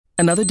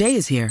Another day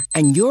is here,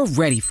 and you're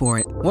ready for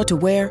it. What to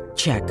wear?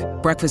 Check.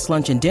 Breakfast,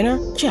 lunch, and dinner?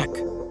 Check.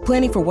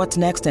 Planning for what's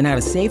next and how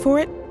to save for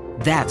it?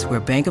 That's where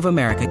Bank of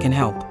America can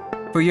help.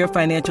 For your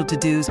financial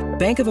to-dos,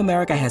 Bank of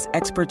America has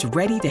experts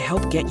ready to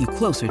help get you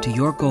closer to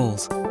your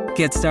goals.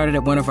 Get started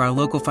at one of our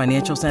local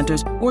financial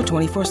centers or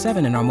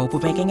 24/7 in our mobile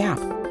banking app.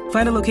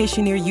 Find a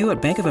location near you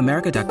at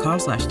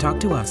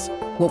bankofamerica.com/talktous.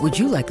 What would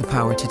you like the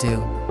power to do?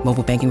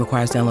 Mobile banking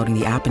requires downloading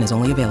the app and is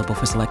only available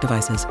for select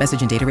devices.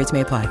 Message and data rates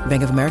may apply.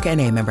 Bank of America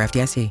N.A., member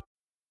FDIC.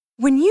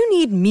 When you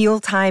need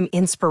mealtime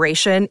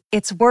inspiration,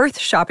 it's worth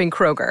shopping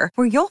Kroger,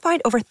 where you'll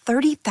find over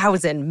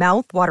 30,000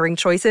 mouth-watering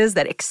choices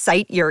that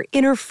excite your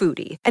inner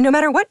foodie. And no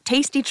matter what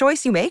tasty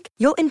choice you make,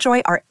 you'll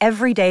enjoy our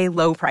everyday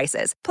low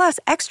prices, plus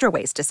extra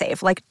ways to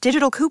save, like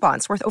digital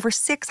coupons worth over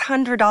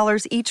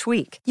 $600 each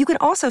week. You can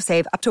also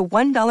save up to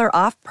 $1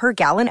 off per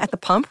gallon at the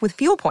pump with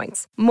fuel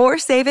points. More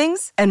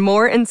savings and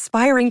more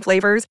inspiring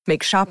flavors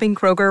make shopping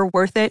Kroger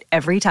worth it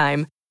every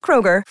time.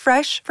 Kroger,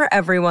 fresh for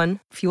everyone.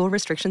 Fuel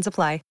restrictions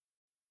apply.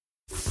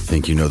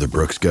 Think you know the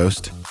Brooks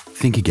Ghost?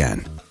 Think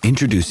again.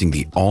 Introducing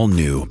the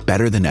all-new,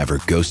 better-than-ever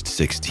Ghost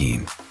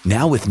 16.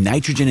 Now with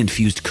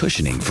nitrogen-infused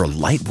cushioning for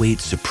lightweight,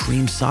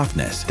 supreme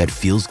softness that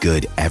feels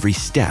good every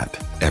step,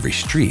 every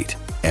street,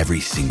 every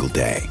single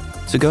day.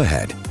 So go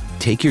ahead,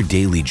 take your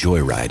daily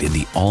joyride in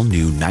the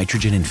all-new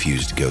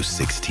nitrogen-infused Ghost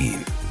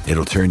 16.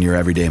 It'll turn your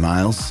everyday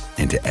miles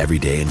into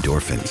everyday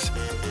endorphins.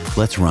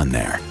 Let's run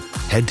there.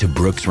 Head to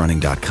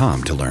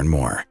brooksrunning.com to learn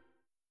more.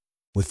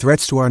 With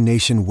threats to our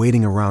nation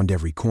waiting around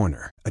every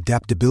corner,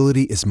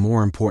 adaptability is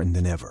more important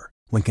than ever.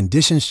 When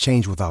conditions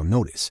change without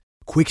notice,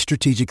 quick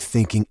strategic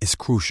thinking is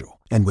crucial.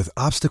 And with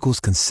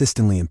obstacles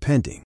consistently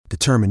impending,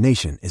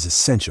 determination is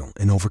essential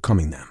in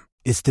overcoming them.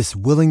 It's this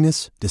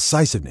willingness,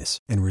 decisiveness,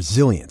 and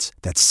resilience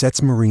that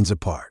sets Marines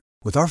apart.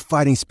 With our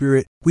fighting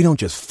spirit, we don't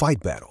just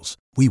fight battles,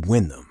 we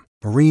win them.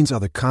 Marines are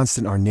the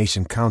constant our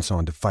nation counts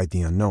on to fight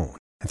the unknown.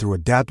 And through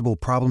adaptable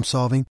problem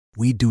solving,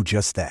 we do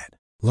just that.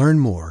 Learn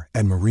more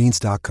at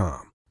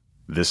marines.com.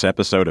 This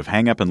episode of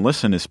Hang Up and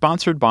Listen is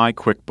sponsored by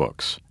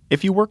QuickBooks.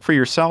 If you work for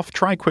yourself,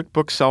 try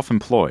QuickBooks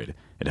Self-Employed.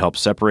 It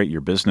helps separate your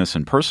business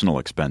and personal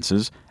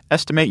expenses,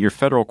 estimate your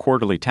federal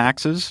quarterly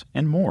taxes,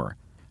 and more.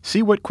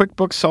 See what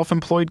QuickBooks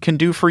Self-Employed can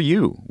do for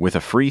you with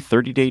a free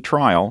 30-day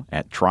trial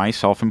at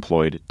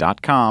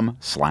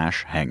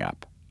tryselfemployed.com/hangup.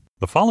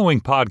 The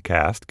following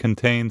podcast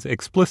contains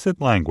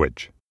explicit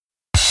language.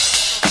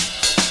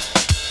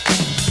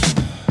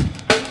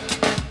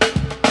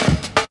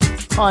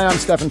 Hi, I'm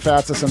Stefan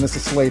Fatsis, and this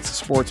is Slate's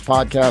sports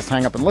podcast,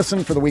 Hang Up and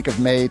Listen, for the week of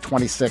May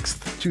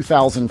 26th,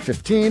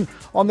 2015.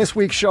 On this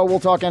week's show, we'll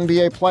talk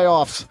NBA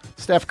playoffs,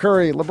 Steph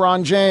Curry,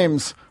 LeBron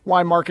James,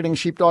 why marketing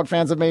sheepdog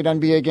fans have made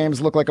NBA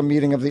games look like a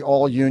meeting of the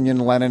all-union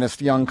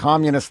Leninist Young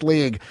Communist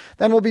League.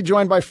 Then we'll be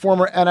joined by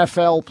former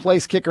NFL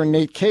place kicker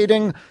Nate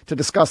Kading to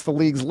discuss the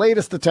league's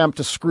latest attempt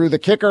to screw the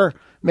kicker,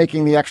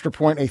 making the extra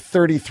point a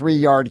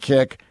 33-yard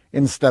kick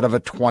instead of a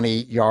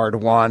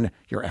 20-yard one.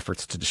 Your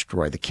efforts to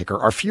destroy the kicker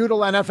are futile,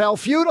 NFL,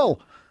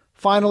 futile.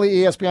 Finally,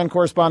 ESPN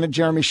correspondent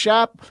Jeremy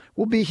Schaap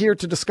will be here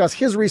to discuss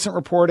his recent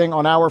reporting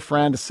on our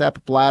friend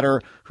Sepp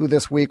Blatter, who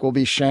this week will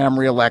be sham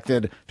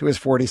reelected to his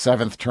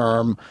 47th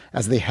term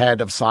as the head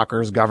of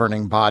soccer's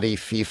governing body,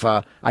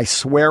 FIFA. I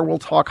swear we'll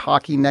talk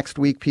hockey next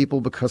week,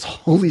 people, because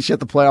holy shit,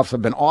 the playoffs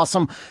have been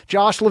awesome.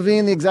 Josh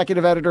Levine, the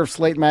executive editor of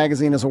Slate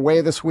Magazine, is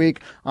away this week.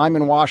 I'm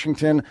in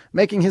Washington.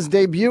 Making his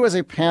debut as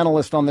a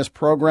panelist on this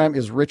program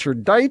is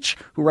Richard Deitsch,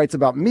 who writes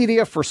about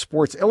media for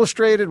Sports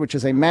Illustrated, which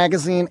is a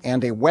magazine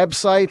and a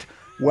website.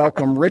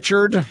 Welcome,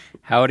 Richard.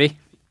 Howdy.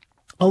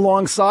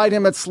 Alongside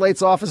him at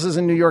Slate's offices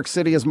in New York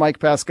City is Mike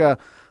Pesca,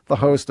 the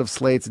host of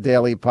Slate's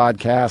daily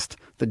podcast,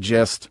 The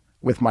Gist,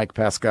 with Mike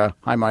Pesca.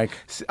 Hi, Mike.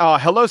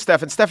 Hello,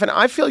 Stefan. Stefan,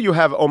 I feel you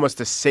have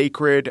almost a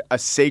sacred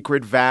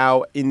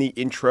vow in the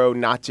intro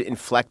not to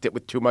inflect it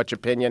with too much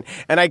opinion.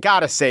 And I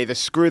gotta say, the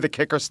screw the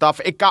kicker stuff,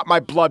 it got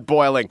my blood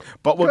boiling.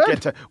 But we'll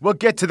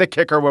get to the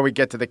kicker when we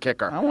get to the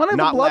kicker. I want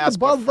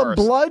the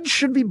blood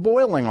should be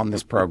boiling on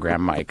this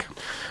program, Mike.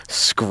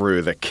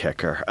 Screw the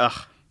kicker.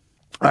 Ugh.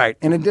 All right.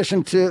 In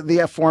addition to the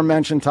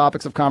aforementioned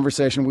topics of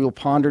conversation, we will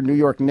ponder New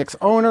York Knicks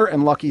owner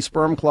and Lucky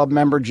Sperm Club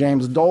member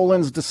James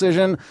Dolan's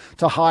decision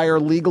to hire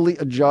legally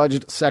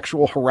adjudged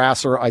sexual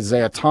harasser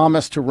Isaiah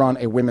Thomas to run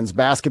a women's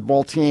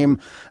basketball team.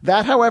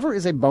 That, however,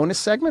 is a bonus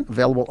segment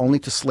available only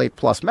to Slate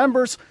Plus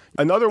members.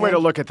 Another way to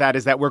look at that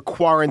is that we're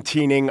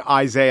quarantining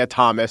Isaiah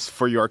Thomas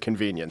for your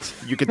convenience.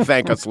 You can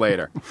thank us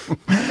later.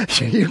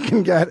 You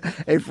can get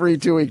a free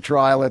 2-week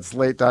trial at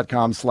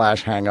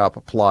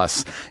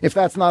slate.com/hangup+. If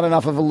that's not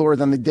enough of a lure,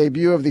 then the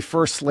debut of the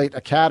first Slate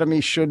Academy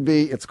should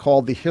be. It's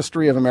called The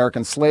History of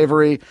American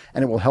Slavery,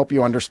 and it will help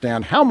you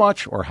understand how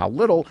much or how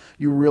little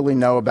you really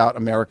know about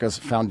America's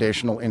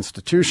foundational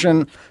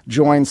institution.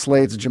 Join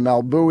Slate's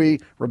Jamel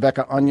Bowie,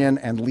 Rebecca Onion,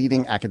 and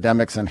leading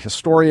academics and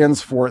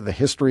historians for The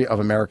History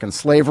of American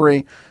Slavery.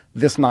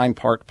 This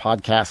 9-part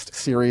podcast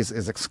series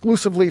is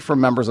exclusively for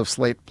members of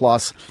Slate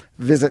Plus.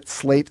 Visit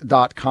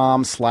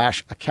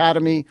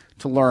slate.com/academy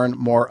to learn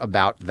more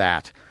about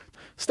that.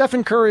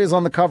 Stephen Curry is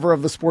on the cover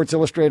of the Sports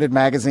Illustrated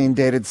magazine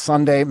dated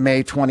Sunday,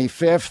 May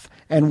 25th.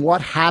 And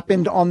what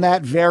happened on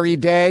that very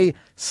day?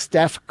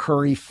 Steph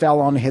Curry fell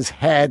on his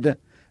head,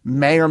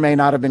 may or may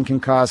not have been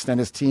concussed, and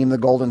his team, the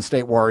Golden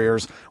State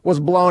Warriors, was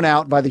blown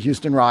out by the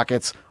Houston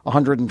Rockets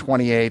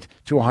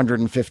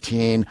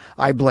 128-115.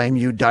 I blame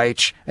you,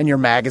 Deitch, and your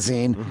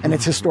magazine, and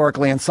its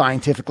historically and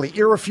scientifically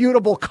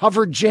irrefutable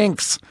cover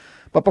jinx.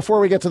 But before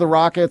we get to the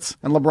Rockets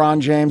and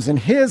LeBron James and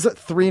his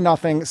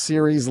 3-0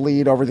 series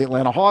lead over the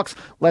Atlanta Hawks,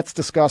 let's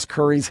discuss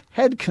Curry's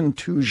head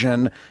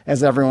contusion,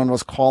 as everyone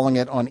was calling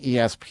it on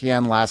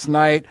ESPN last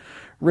night.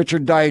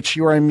 Richard Deitch,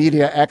 you are a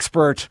media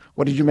expert.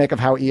 What did you make of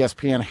how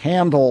ESPN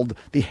handled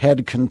the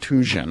head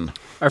contusion? All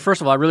right,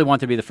 first of all, I really want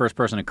to be the first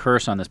person to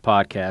curse on this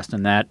podcast,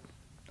 and that,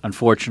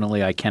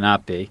 unfortunately, I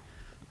cannot be.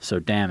 So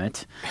damn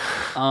it.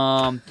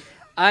 That's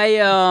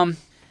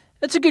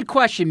a good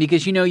question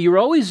because, you know, you're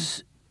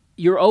always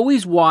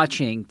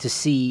watching to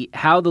see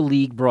how the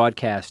league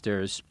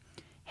broadcasters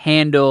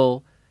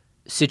handle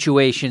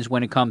situations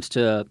when it comes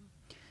to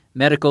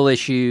medical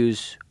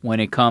issues,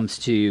 when it comes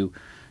to,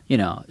 you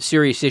know,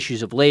 serious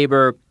issues of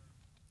labor.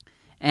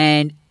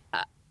 And,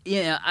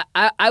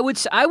 I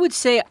would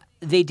say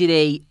they did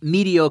a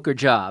mediocre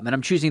job, and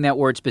I'm choosing that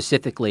word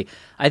specifically.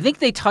 I think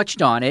they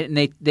touched on it,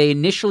 and they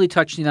initially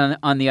touched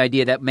on the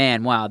idea that,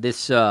 man, wow,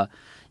 this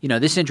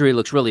injury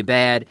looks really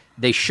bad.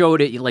 They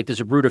showed it like there's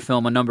a Bruder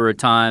film a number of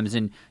times,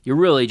 and you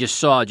really just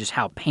saw just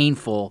how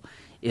painful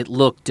it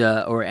looked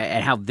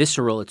and how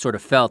visceral it sort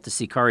of felt to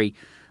see Curry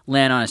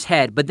land on his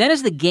head. But then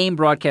as the game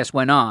broadcast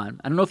went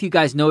on, I don't know if you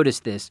guys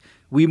noticed this,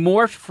 we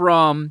morphed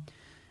from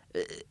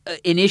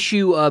an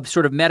issue of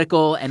sort of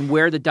medical and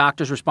where the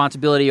doctor's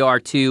responsibility are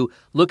to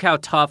look how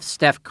tough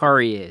Steph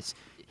Curry is.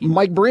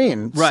 Mike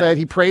Breen said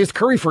he praised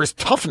Curry for his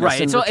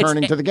toughness in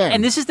returning to the game.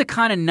 And this is the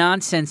kind of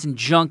nonsense and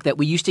junk that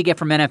we used to get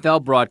from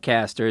NFL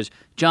broadcasters,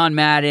 John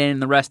Madden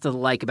and the rest of the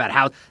like, about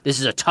how this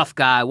is a tough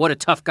guy, what a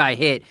tough guy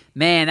hit.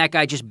 Man, that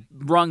guy just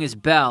rung his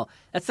bell.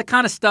 That's the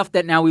kind of stuff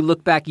that now we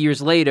look back years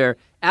later,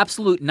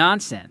 absolute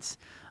nonsense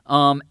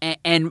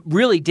and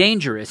really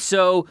dangerous.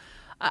 So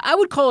I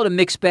would call it a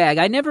mixed bag.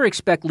 I never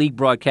expect league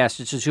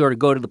broadcasters to sort of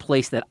go to the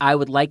place that I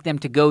would like them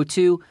to go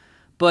to.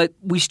 But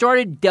we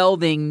started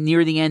delving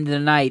near the end of the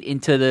night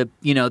into the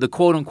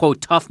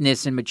quote-unquote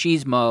toughness and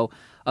machismo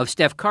of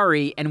Steph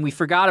Curry, and we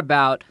forgot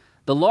about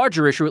the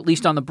larger issue, at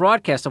least on the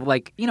broadcast, of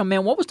like,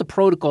 man, what was the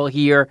protocol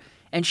here?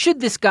 And should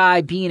this guy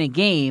be in a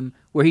game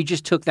where he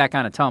just took that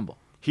kind of tumble?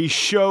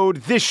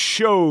 This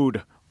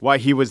showed why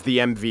he was the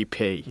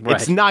MVP. Right.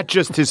 It's not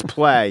just his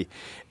play,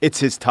 it's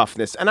his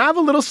toughness. And I have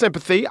a little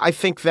sympathy. I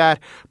think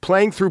that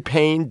playing through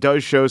pain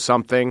does show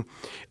something.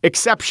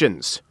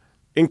 Exceptions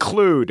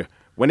include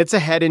when it's a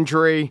head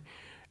injury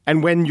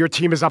and when your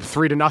team is up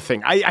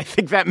 3-0. I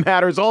think that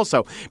matters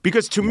also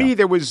because to me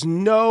there was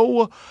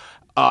no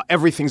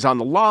everything's on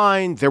the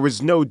line. There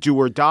was no do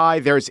or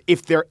die.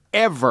 If there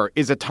ever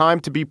is a time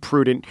to be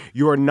prudent,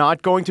 you are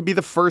not going to be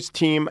the first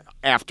team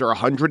after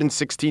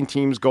 116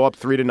 teams go up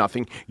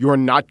 3-0. You are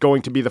not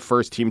going to be the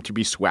first team to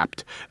be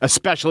swept,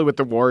 especially with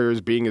the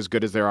Warriors being as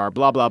good as they are,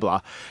 blah, blah,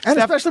 blah. And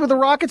especially with the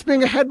Rockets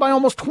being ahead by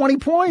almost 20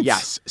 points.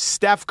 Yes.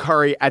 Steph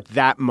Curry at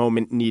that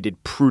moment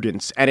needed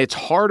prudence, and it's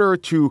harder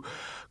to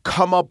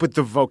come up with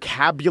the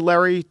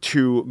vocabulary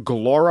to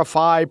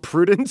glorify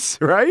prudence,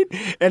 right?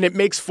 And it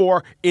makes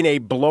for, in a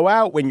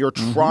blowout, when you're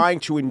trying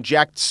to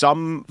inject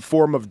some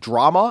form of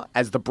drama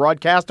as the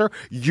broadcaster,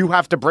 you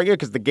have to bring it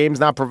because the game's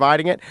not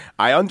providing it.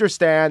 I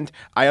understand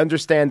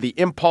the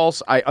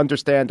impulse. I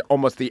understand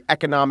almost the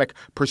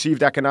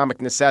perceived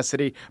economic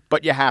necessity,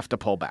 but you have to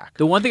pull back.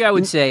 The one thing I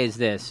would say is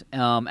this,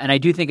 and I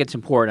do think it's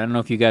important. I don't know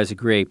if you guys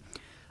agree.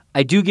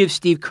 I do give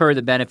Steve Kerr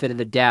the benefit of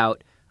the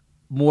doubt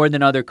more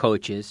than other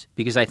coaches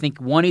because I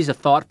think, one, he's a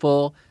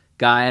thoughtful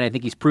guy, and I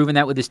think he's proven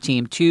that with his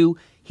team. Two,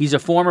 he's a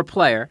former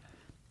player,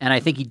 and I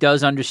think he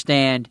does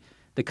understand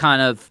the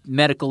kind of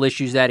medical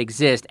issues that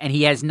exist. And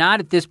he has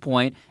not at this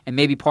point, and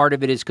maybe part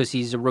of it is because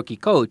he's a rookie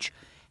coach,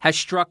 has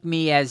struck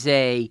me as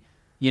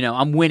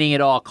I'm winning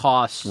at all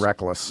costs.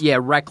 Reckless. Yeah,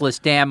 reckless.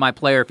 Damn my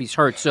player if he's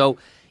hurt. So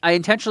I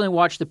intentionally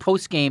watched the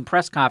post-game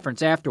press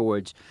conference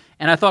afterwards,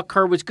 and I thought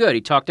Kerr was good.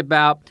 He talked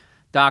about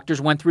doctors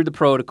went through the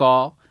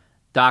protocol.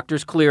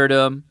 Doctors cleared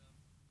him.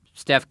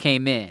 Steph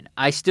came in.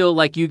 I still,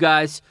 like you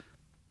guys,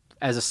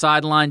 as a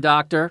sideline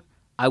doctor,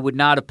 I would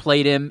not have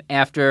played him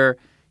after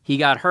he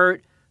got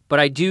hurt.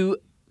 But I do,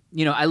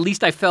 at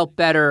least I felt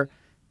better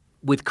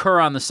with Kerr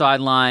on the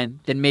sideline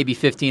than maybe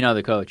 15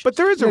 other coaches. But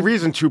there is a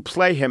reason to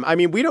play him. I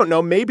mean, we don't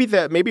know. Maybe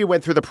he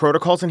went through the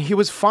protocols and he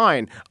was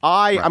fine.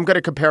 I'm going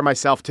to compare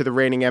myself to the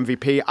reigning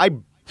MVP. I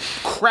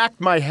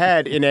cracked my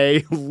head in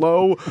a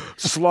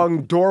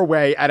low-slung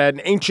doorway at an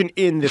ancient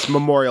inn this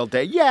Memorial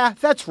Day. Yeah,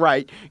 that's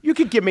right. You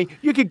could give me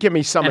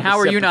some. And how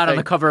are you not on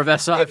the cover of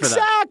SI for that?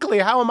 Exactly.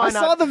 How am I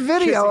not? I saw the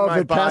video of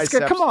it,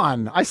 Pesca. Come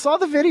on. I saw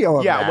the video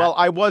of that. Yeah, well,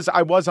 I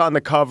was on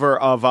the cover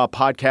of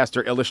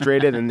Podcaster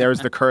Illustrated, and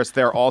there's the curse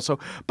there also.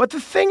 But the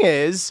thing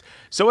is,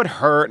 so it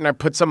hurt, and I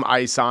put some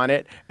ice on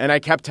it, and I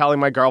kept telling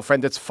my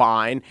girlfriend it's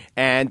fine,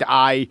 and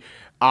I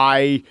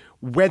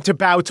went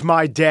about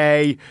my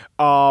day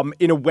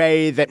in a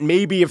way that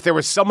maybe if there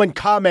was someone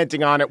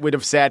commenting on it would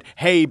have said,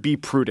 hey, be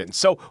prudent.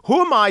 So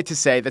who am I to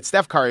say that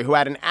Steph Curry, who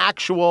had an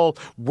actual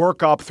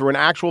workup through an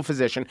actual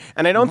physician,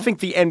 and I don't think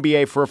the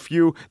NBA, for a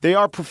few, they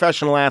are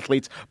professional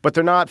athletes, but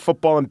they're not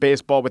football and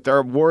baseball with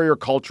their warrior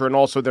culture and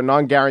also their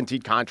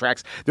non-guaranteed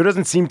contracts. There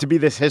doesn't seem to be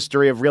this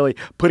history of really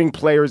putting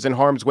players in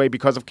harm's way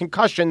because of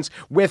concussions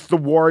with the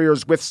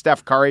Warriors, with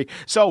Steph Curry.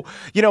 So,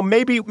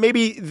 maybe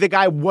the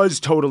guy was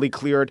totally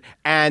cleared,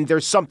 and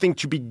there's something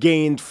to be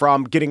gained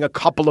from getting a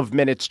couple of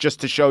minutes just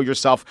to show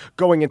yourself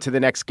going into the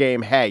next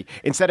game. Hey,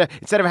 instead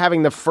of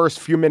having the first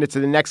few minutes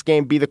of the next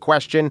game be the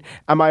question,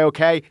 am I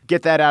okay?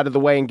 Get that out of the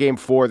way in game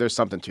 4. There's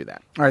something to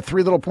that. All right,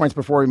 3 little points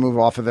before we move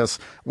off of this.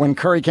 When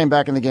Curry came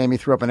back in the game, he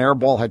threw up an air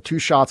ball, had 2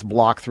 shots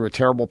blocked through a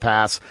terrible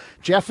pass.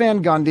 Jeff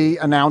Van Gundy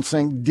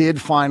announcing did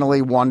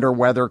finally wonder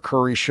whether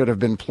Curry should have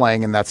been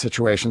playing in that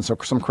situation. So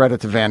some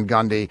credit to Van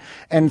Gundy.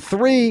 And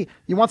 3,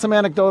 you want some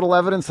anecdotal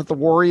evidence that the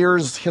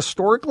Warriors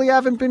historically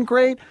haven't been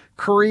great?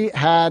 Curry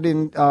had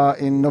in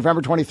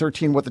November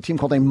 2013 what the team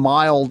called a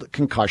mild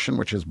concussion,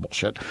 which is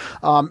bullshit.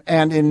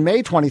 And in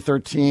May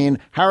 2013,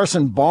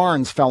 Harrison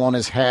Barnes fell on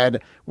his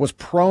head, was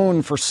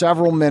prone for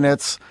several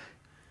minutes,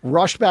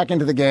 rushed back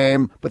into the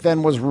game, but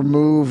then was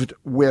removed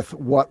with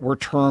what were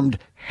termed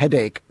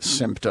headache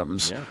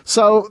symptoms. Yeah.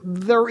 So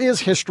there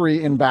is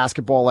history in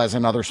basketball, as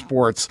in other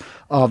sports,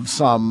 of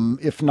some,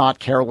 if not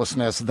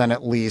carelessness, then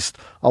at least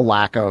a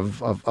lack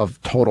of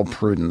total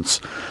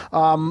prudence.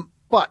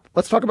 But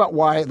let's talk about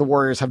why the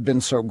Warriors have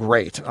been so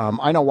great.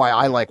 I know why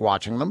I like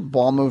watching them.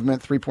 Ball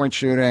movement, three-point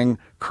shooting,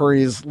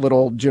 Curry's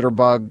little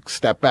jitterbug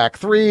step-back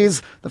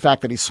threes, the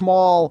fact that he's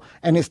small,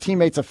 and his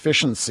teammates'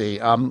 efficiency.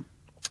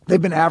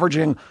 They've been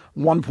averaging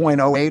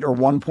 1.08 or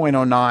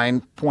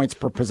 1.09 points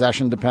per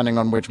possession, depending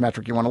on which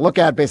metric you want to look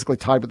at, basically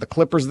tied with the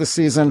Clippers this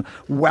season,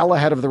 well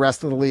ahead of the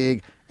rest of the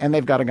league. And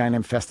they've got a guy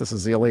named Festus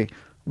Ezeli.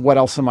 What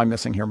else am I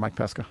missing here, Mike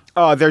Pesca?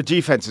 Their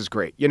defense is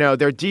great.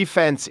 Their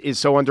defense is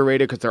so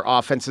underrated because their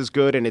offense is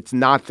good, and it's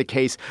not the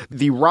case.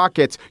 The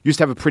Rockets used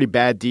to have a pretty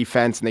bad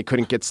defense, and they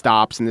couldn't get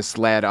stops, and this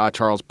led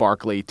Charles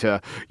Barkley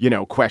to,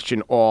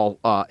 question all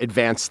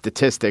advanced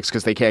statistics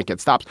because they can't get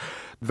stops.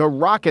 The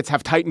Rockets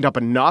have tightened up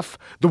enough.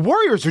 The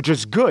Warriors are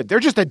just good. They're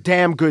just a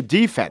damn good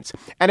defense.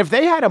 And if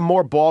they had a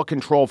more ball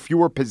control,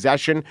 fewer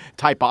possession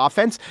type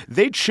offense,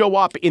 they'd show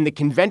up in the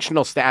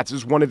conventional stats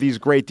as one of these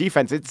great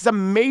defenses. It's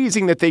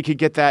amazing that they could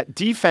get that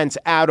defense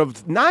out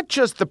of not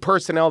just the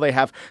personnel they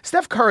have.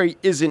 Steph Curry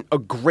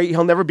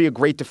he'll never be a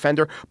great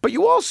defender, but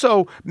you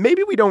also,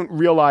 maybe we don't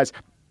realize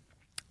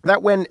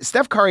that when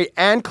Steph Curry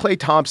and Klay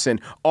Thompson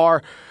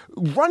are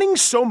running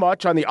so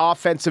much on the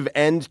offensive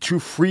end to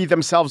free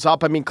themselves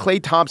up. I mean,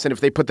 Klay Thompson, if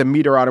they put the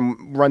meter on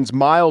him, runs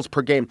miles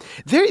per game.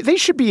 They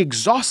should be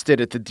exhausted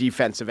at the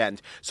defensive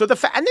end. So and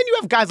then you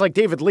have guys like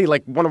David Lee,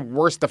 like one of the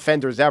worst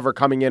defenders ever,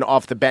 coming in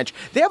off the bench.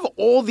 They have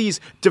all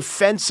these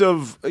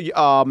defensive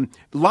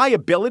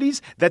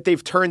liabilities that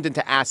they've turned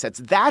into assets.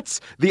 That's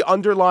the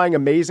underlying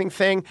amazing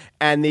thing,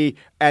 and the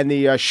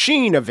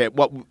sheen of it.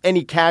 What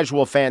any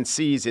casual fan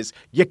sees is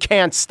you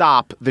can't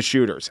stop the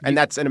shooters, and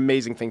that's an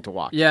amazing thing to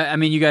watch. Yeah, I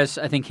mean, you guys,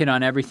 I think, hit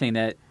on everything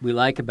that we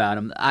like about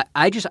them.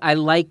 I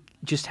like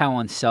just how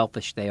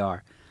unselfish they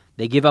are.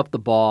 They give up the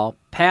ball.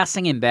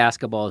 Passing in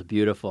basketball is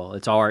beautiful.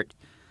 It's art.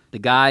 The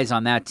guys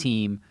on that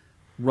team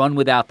run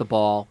without the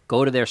ball,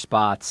 go to their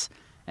spots,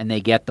 and they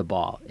get the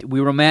ball. We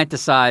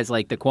romanticize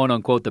like the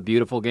quote-unquote the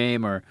beautiful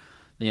game, or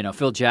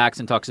Phil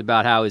Jackson talks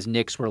about how his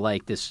Knicks were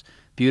like this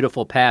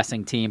beautiful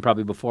passing team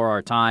probably before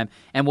our time.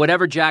 And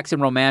whatever Jackson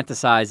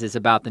romanticizes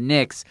about the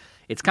Knicks,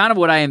 it's kind of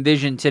what I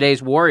envision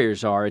today's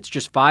Warriors are. It's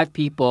just 5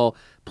 people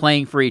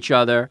playing for each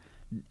other,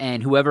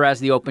 and whoever has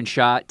the open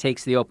shot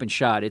takes the open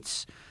shot.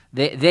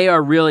 They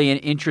are really an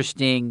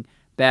interesting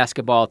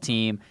basketball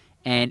team,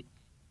 and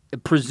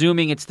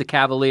presuming it's the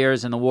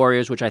Cavaliers and the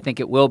Warriors, which I think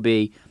it will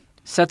be,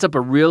 sets up a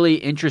really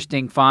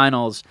interesting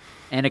finals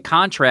and a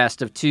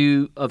contrast of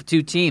two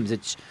teams.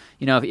 It's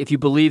if you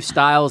believe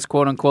styles,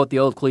 quote unquote, the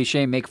old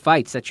cliche, make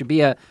fights, it should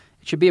be a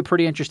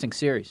pretty interesting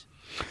series.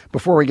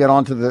 Before we get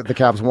on to the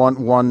Cavs,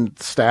 one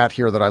stat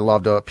here that I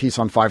loved, a piece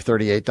on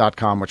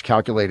 538.com, which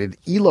calculated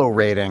ELO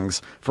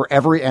ratings for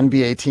every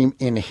NBA team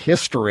in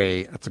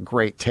history. That's a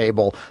great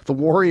table. The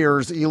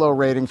Warriors' ELO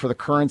rating for the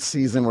current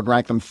season would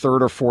rank them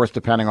 3rd or 4th,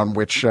 depending on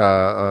which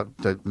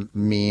the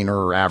mean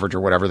or average or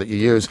whatever that you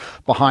use,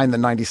 behind the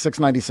 96,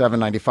 97,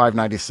 95,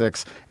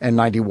 96, and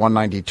 91,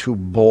 92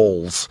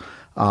 Bulls.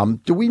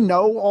 Do we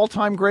know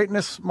all-time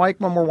greatness,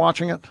 Mike, when we're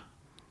watching it?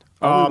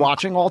 Are we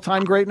watching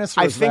all-time greatness?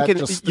 Or I think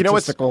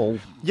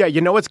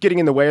what's getting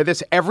in the way of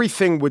this?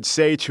 Everything would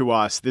say to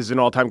us this is an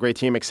all-time great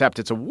team, except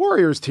it's a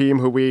Warriors team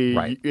who we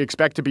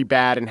expect to be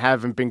bad and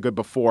haven't been good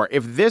before.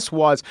 If this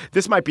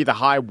might be the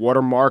high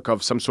watermark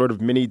of some sort of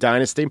mini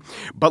dynasty.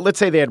 But let's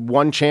say they had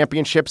won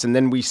championships, and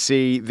then we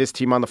see this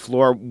team on the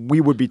floor.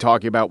 We would be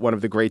talking about one of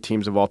the great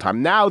teams of all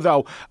time. Now,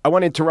 though, I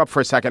want to interrupt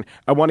for a second.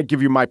 I want to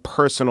give you my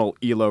personal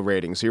ELO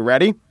ratings. Are you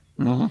ready?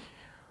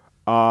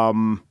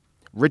 Mm-hmm.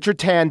 Richard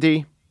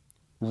Tandy,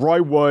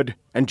 Roy Wood,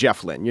 and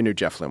Jeff Lynne. You knew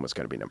Jeff Lynne was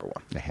going to be number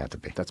one. They had to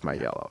be. That's my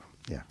yellow.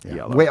 Yeah.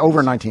 Yellow. Way over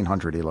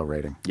 1,900 ELO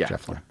rating. Yeah.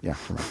 Jeff Lynne. Yeah,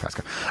 from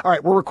Pascal. All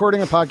right, we're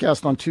recording a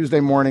podcast on Tuesday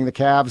morning. The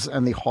Cavs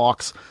and the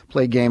Hawks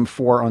play Game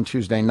 4 on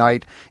Tuesday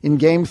night. In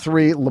Game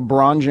 3,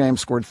 LeBron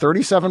James scored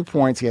 37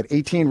 points. He had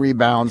 18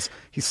 rebounds.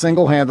 He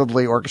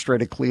single-handedly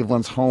orchestrated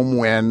Cleveland's home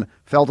win,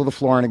 fell to the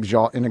floor in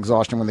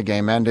exhaustion when the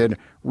game ended.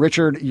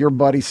 Richard, your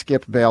buddy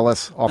Skip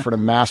Bayless, offered a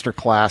master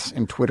class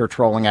in Twitter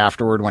trolling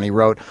afterward when he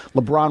wrote,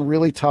 LeBron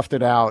really toughed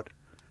it out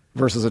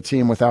versus a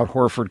team without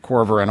Horford,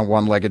 Korver, and a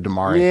one-legged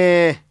DeMar.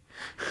 Yeah.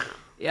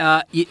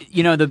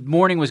 The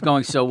morning was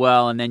going so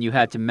well, and then you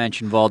had to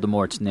mention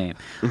Voldemort's name.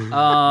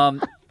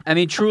 I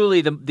mean,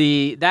 truly,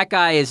 that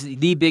guy is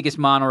the biggest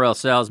monorail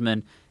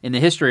salesman in the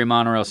history of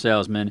monorail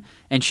salesmen,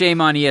 and shame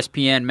on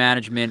ESPN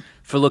management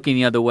for looking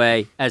the other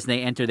way as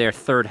they enter their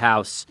third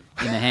house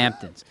in the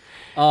Hamptons.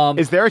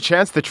 Is there a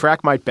chance the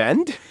track might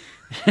bend?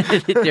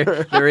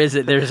 There's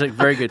a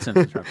very good sense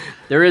of trouble.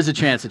 There is a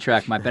chance the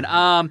track might bend.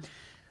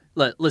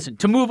 Listen,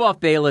 to move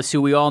off Bayless,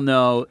 who we all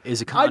know is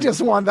a con. I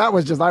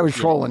was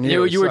trolling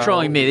you. You were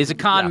trolling me. He's a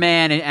con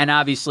man, and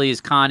obviously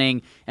is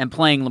conning and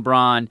playing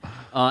LeBron,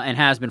 and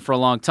has been for a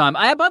long time.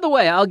 By the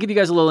way, I'll give you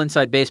guys a little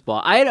inside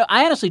baseball. I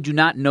honestly do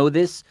not know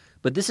this,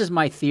 but this is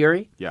my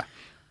theory. Yeah.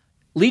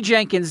 Lee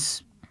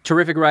Jenkins,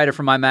 terrific writer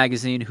for my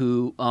magazine,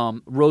 who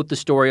wrote the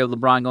story of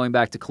LeBron going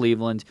back to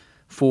Cleveland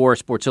for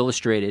Sports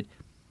Illustrated.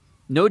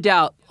 No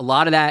doubt a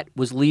lot of that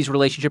was Lee's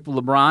relationship with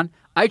LeBron.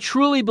 I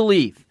truly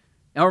believe,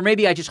 or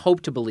maybe I just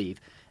hope to believe,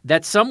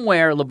 that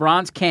somewhere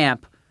LeBron's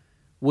camp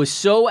was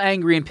so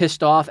angry and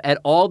pissed off at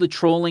all the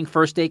trolling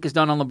First Take has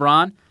done on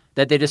LeBron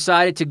that they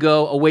decided to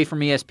go away from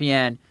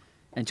ESPN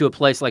and to a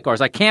place like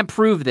ours. I can't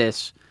prove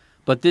this,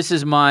 but this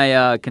is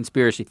my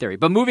conspiracy theory.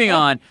 But moving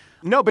on.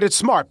 No, but it's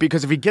smart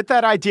because if you get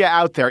that idea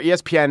out there,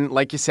 ESPN,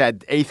 like you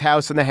said, eighth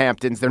house in the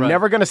Hamptons, they're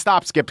never going to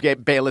stop Skip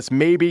Bayless.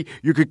 Maybe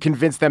you could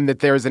convince them that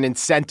there's an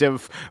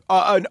incentive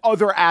in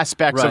other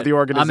aspects of the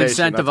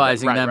organization. I'm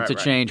incentivizing them to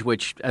change,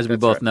 which, as we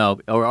both know,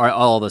 or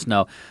all of us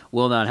know,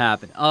 will not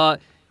happen. I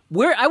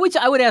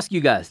would ask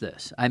you guys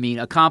this. I mean,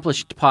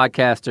 accomplished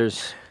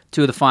podcasters,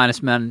 two of the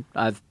finest men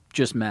I've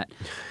just met.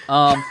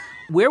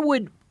 Where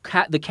would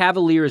the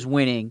Cavaliers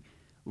winning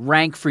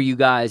rank for you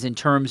guys in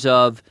terms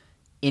of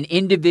in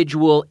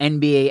individual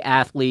NBA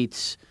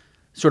athletes'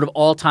 sort of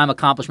all-time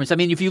accomplishments? I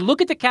mean, if you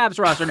look at the Cavs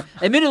roster,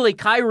 admittedly,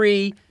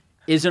 Kyrie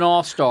is an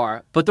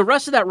all-star, but the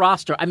rest of that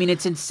roster, I mean,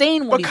 it's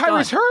insane what he's done.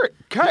 But Kyrie's hurt.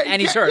 And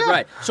he's hurt,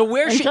 right. So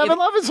Kevin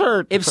Love is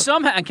hurt. If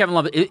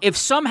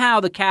somehow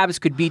the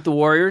Cavs could beat the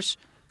Warriors,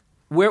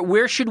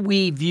 where should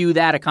we view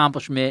that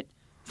accomplishment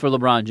for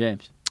LeBron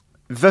James?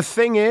 The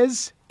thing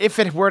is, if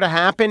it were to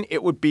happen,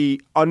 it would be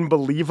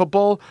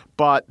unbelievable,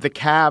 but the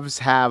Cavs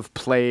have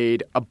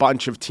played a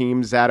bunch of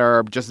teams that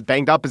are just as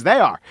banged up as they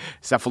are.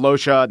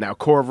 Cephalosha, now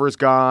Korver's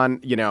gone,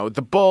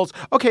 the Bulls.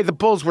 Okay, the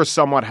Bulls were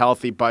somewhat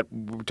healthy, but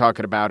we're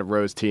talking about a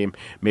Rose team.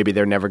 Maybe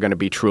they're never going to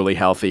be truly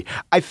healthy.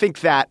 I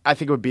think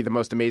it would be the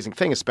most amazing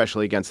thing,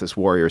 especially against this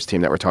Warriors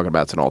team that we're talking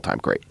about. It's an all-time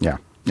great. Yeah.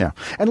 Yeah.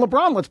 And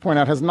LeBron, let's point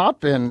out, has not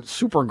been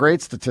super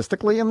great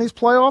statistically in these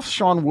playoffs.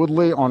 Sean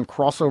Woodley on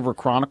Crossover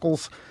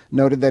Chronicles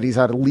noted that he's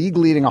had a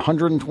league-leading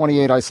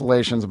 128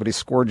 isolations, but he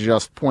scored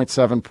just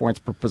 0.7 points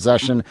per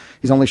possession.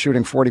 He's only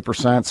shooting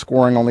 40%,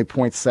 scoring only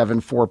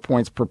 0.74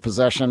 points per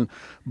possession.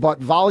 But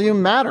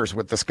volume matters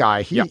with this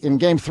guy. In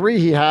Game 3,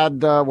 he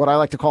had what I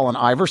like to call an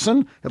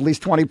Iverson, at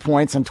least 20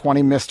 points and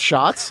 20 missed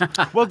shots.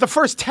 Well, the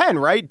first 10,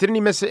 right? Didn't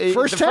he miss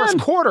first first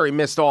quarter? He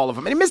missed all of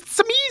them, and he missed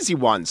some easy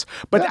ones.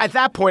 But at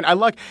that point, I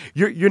like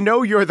you're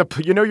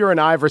an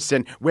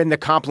Iverson when the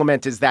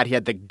compliment is that he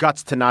had the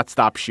guts to not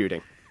stop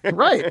shooting.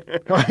 Right.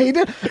 He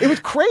did. It was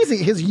crazy.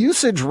 His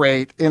usage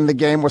rate in the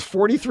game was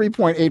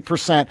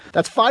 43.8%.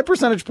 That's 5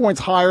 percentage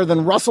points higher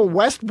than Russell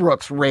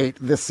Westbrook's rate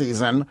this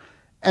season.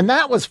 And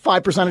that was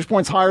 5 percentage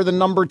points higher than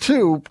number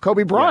 2,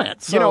 Kobe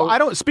Bryant. Yeah.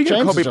 So speaking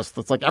James of Kobe,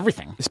 it's like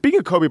everything. Speaking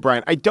of Kobe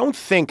Bryant, I don't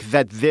think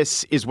that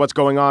this is what's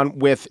going on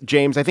with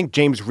James. I think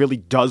James really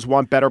does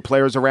want better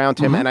players around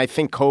him, and I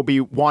think Kobe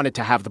wanted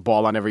to have the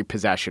ball on every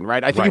possession,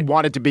 right? I think he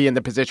wanted to be in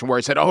the position where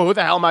he said, "Oh, who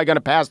the hell am I going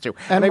to pass to?"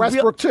 And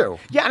Westbrook too.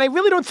 Yeah, and I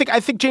really don't think. I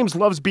think James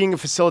loves being a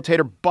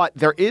facilitator, but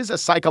there is a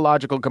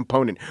psychological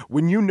component.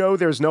 When you know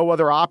there's no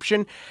other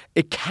option,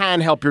 it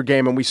can help your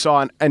game, and we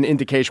saw an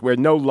indication where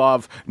no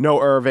Love, no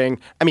Irving.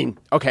 I mean,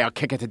 okay, I'll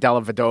kick it to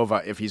Della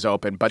Vadova if he's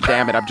open, but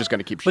damn it, I'm just going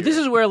to keep shooting. But this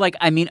is where,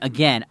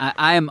 again,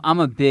 I'm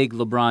a big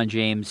LeBron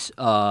James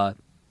sort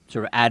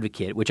of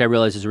advocate, which I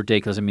realize is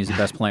ridiculous. I mean, he's the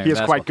best player in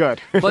basketball. He is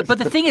quite good. but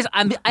the thing is,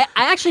 I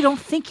actually don't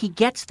think he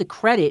gets the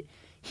credit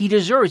he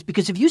deserves,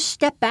 because if you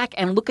step back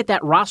and look at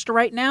that roster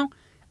right now,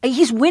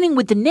 he's winning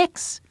with the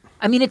Knicks.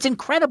 I mean, it's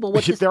incredible.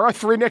 There are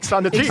 3 Knicks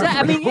on the team. Exactly.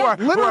 I mean, who are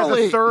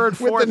the third,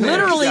 fourth.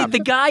 Literally, the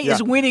guy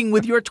is winning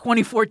with your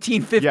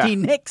 2014-15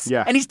 Knicks,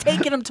 and he's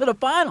taking them to the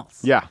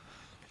finals. Yeah.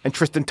 And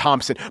Tristan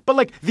Thompson.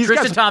 But these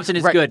Tristan guys, Thompson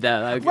is good.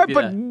 Right,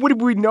 but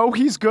would we know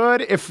he's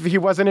good if he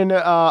wasn't in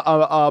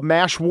a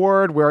MASH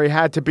ward where he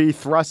had to be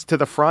thrust to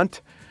the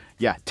front?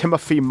 Yeah,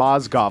 Timofey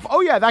Mozgov.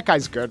 Oh, yeah, that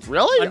guy's good.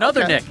 Really?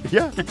 Another Nick.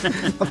 Yeah.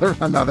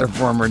 Another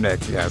former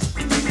Nick, yes.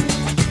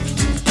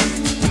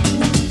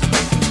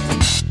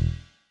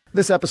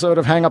 This episode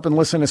of Hang Up and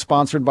Listen is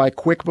sponsored by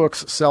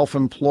QuickBooks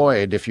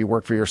Self-Employed. If you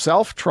work for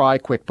yourself, try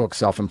QuickBooks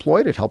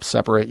Self-Employed. It helps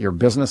separate your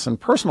business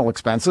and personal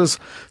expenses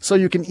so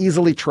you can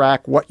easily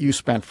track what you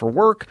spent for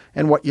work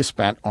and what you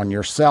spent on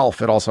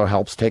yourself. It also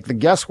helps take the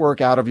guesswork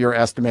out of your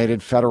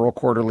estimated federal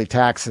quarterly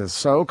taxes.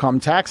 So come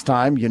tax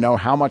time, you know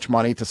how much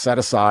money to set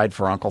aside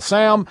for Uncle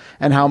Sam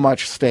and how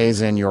much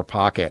stays in your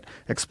pocket.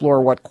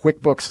 Explore what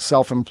QuickBooks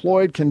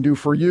Self-Employed can do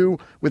for you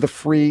with a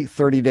free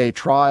 30-day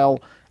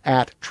trial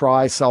at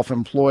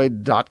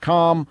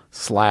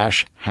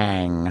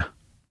tryselfemployed.com/hang.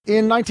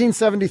 In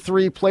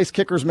 1973, place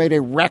kickers made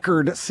a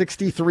record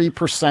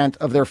 63%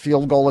 of their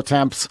field goal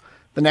attempts.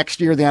 The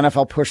next year, the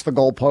NFL pushed the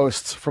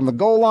goalposts from the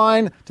goal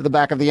line to the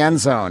back of the end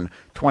zone.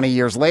 20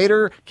 years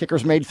later,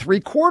 kickers made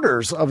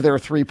 3/4 of their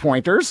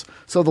three-pointers,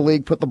 so the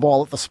league put the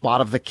ball at the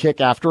spot of the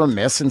kick after a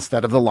miss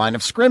instead of the line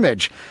of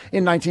scrimmage.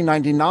 In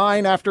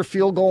 1999, after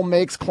field goal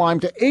makes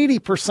climbed to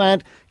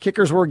 80%,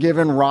 kickers were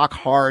given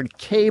rock-hard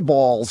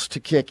K-balls to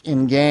kick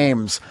in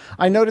games.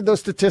 I noted those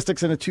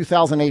statistics in a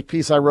 2008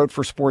 piece I wrote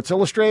for Sports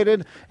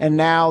Illustrated, and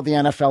now the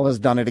NFL has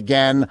done it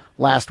again.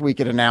 Last week,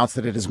 it announced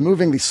that it is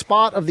moving the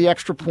spot of the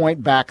extra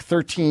point back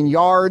 13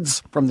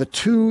 yards from the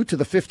 2 to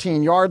the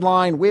 15-yard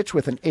line, which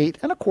with an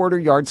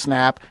 8.25-yard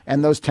snap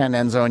and those 10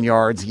 end zone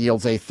yards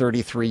yields a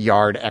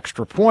 33-yard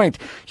extra point.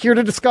 Here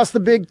to discuss the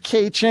big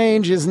K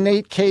change is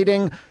Nate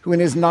Kading, who in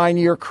his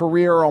 9-year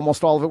career,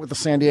 almost all of it with the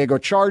San Diego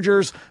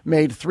Chargers,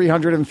 made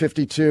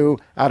 352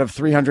 out of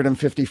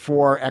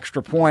 354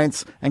 extra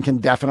points and can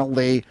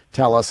definitely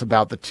tell us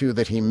about the 2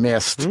 that he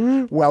missed.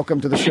 Welcome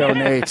to the show,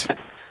 Nate.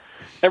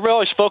 Everybody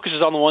always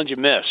focuses on the ones you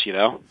miss, you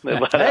know.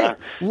 But, hey,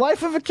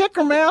 life of a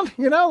kicker, man.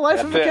 You know,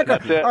 life of a kicker.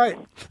 That's it. All right.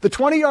 The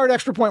 20-yard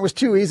extra point was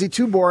too easy,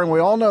 too boring.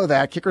 We all know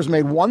that. Kickers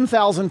made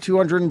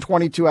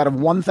 1,222 out of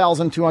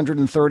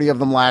 1,230 of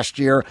them last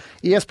year.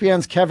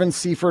 ESPN's Kevin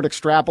Seifert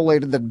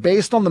extrapolated that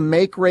based on the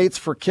make rates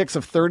for kicks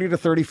of 30 to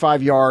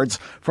 35 yards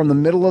from the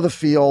middle of the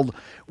field,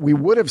 we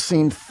would have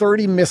seen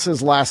 30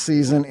 misses last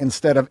season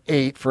instead of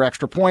 8 for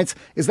extra points.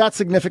 Is that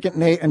significant,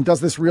 Nate? And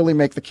does this really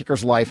make the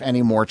kicker's life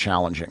any more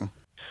challenging?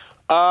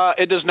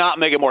 It does not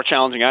make it more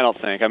challenging, I don't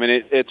think. I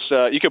mean, it's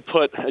you could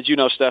put, as you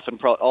know, Stephen,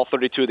 all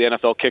 32 of the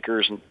NFL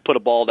kickers and put a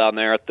ball down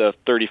there at the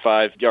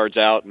 35 yards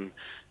out and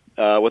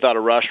without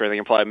a rush or anything,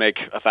 and probably make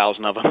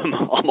 1,000 of them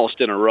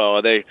almost in a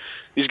row.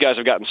 These guys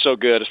have gotten so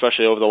good,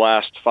 especially over the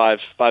last 5,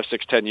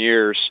 6, 10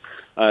 years,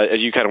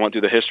 as you kind of went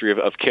through the history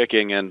of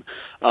kicking. And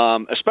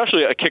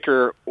especially a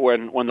kicker,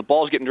 when the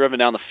ball's getting driven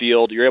down the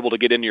field, you're able to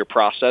get into your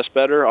process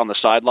better on the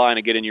sideline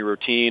and get in your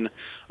routine,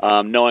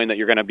 knowing that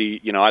you're going to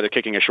be, either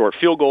kicking a short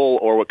field goal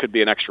or what could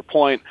be an extra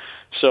point.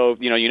 So,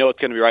 you know it's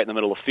going to be right in the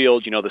middle of the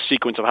field. You know the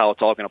sequence of how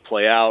it's all going to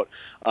play out.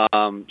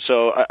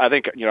 So I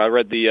think, I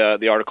read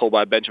the article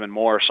by Benjamin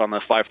Morris on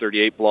the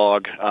 538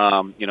 blog,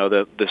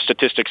 the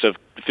statistics of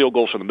field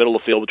goals from the middle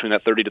of the field between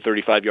that 30 to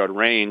 35-yard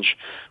range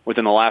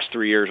within the last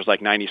 3 years was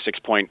like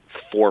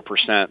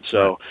 96.4%.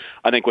 So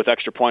I think with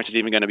extra points, it's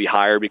even going to be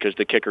higher because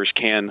the kickers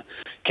can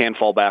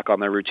fall back on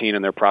their routine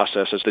and their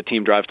process as the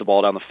team drives the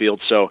ball down the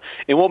field. So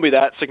it won't be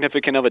that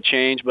significant of a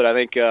change, but I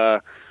think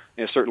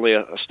certainly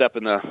a step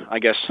in the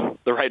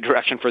right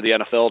direction for the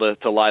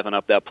NFL to liven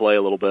up that play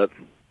a little bit.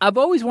 I've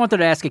always wanted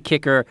to ask a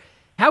kicker,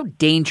 how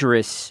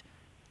dangerous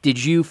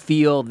did you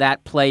feel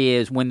that play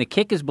is when the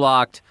kick is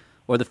blocked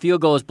or the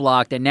field goal is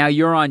blocked and now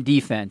you're on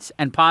defense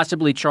and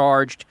possibly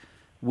charged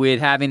with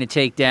having to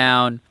take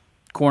down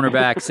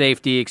cornerback,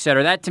 safety, et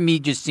cetera? That to me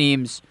just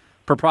seems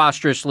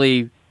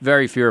preposterously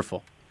very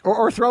fearful.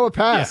 Or throw a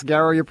pass. Yeah.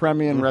 Garo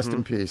Yepremian, rest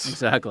in peace.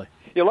 Exactly.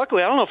 Yeah,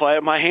 luckily, I don't know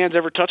if my hands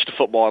ever touched a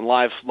football in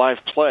live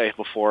play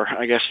before.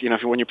 I guess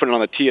when you're putting it on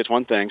the tee, it's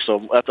one thing.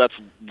 So that's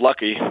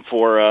lucky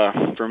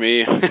for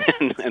me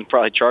and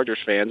probably Chargers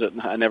fans.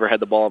 I never had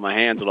the ball in my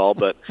hands at all.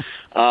 But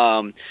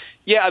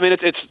yeah, I mean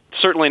it's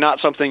certainly not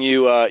something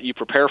you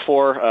prepare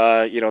for.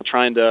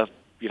 Trying to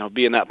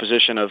be in that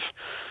position of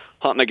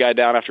hunting a guy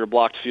down after a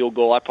blocked field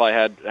goal. I probably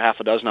had half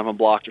a dozen of them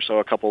blocked or so,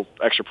 a couple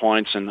extra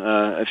points and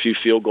a few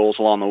field goals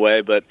along the way.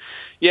 But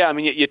yeah, I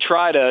mean, you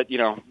try to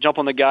jump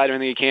on the guy, do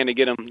anything you can to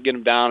get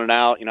him down and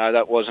out.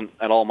 That wasn't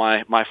at all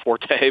my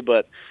forte,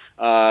 but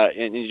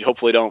and you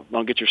hopefully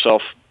don't get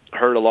yourself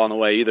hurt along the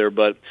way either.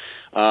 But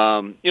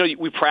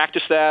we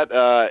practice that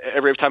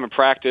every time in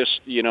practice.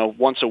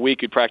 Once a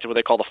week we practice what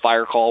they call the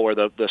fire call, where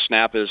the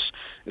snap is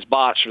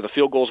botched or the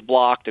field goal is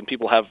blocked, and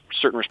people have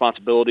certain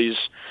responsibilities.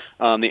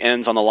 The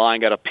ends on the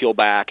line got to peel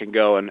back and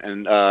go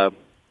and have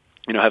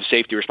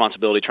safety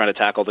responsibility trying to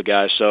tackle the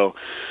guys. So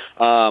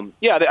I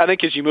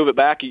think as you move it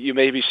back, you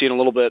may be seeing a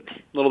little bit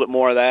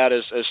more of that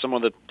as some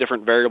of the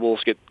different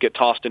variables get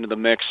tossed into the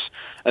mix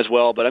as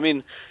well. But I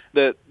mean,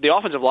 the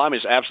offensive linemen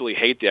just absolutely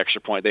hate the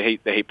extra point. They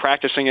hate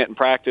practicing it in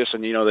practice,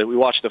 and we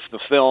watch the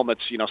film.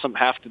 It's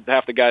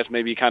half the guys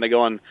maybe kind of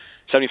going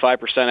 75%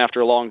 after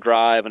a long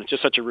drive, and it's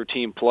just such a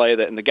routine play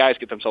and the guys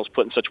get themselves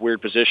put in such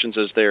weird positions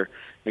as they're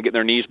getting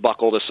their knees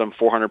buckled as some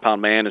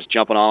 400-pound man is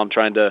jumping on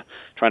them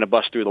trying to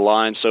bust through the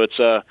line. So it's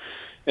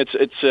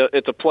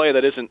a play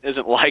that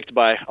isn't liked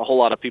by a whole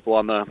lot of people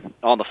on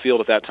the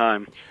field at that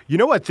time. You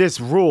know what this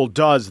rule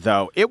does,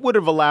 though? It would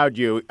have allowed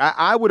you.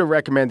 I would have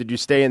recommended you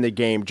stay in the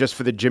game just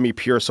for the Jimmy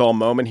Pearsall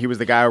moment. He was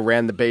the guy who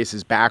ran the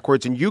bases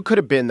backwards, and you could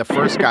have been the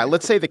first guy.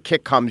 Let's say the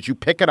kick comes, you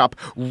pick it up,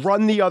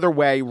 run the other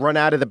way, run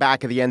out of the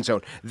back of the end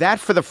zone. That,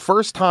 for the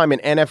first time in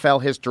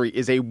NFL history,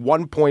 is a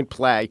 1-point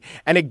play,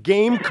 and a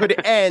game could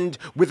end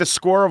with a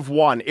score of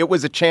 1. It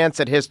was a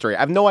chance at history. I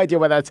have no idea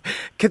why that's.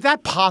 Could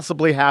that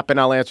possibly happen?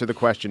 I'll answer the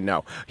question.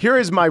 No. Here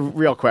is my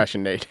real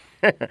question, Nate.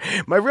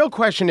 My real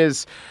question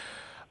is,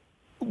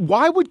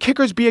 why would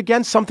kickers be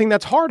against something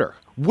that's harder?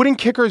 Wouldn't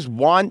kickers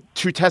want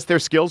to test their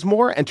skills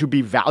more and to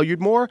be valued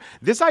more?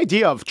 This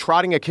idea of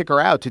trotting a kicker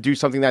out to do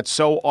something that's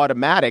so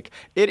automatic,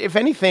 if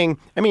anything,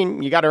 I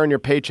mean, you got to earn your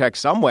paycheck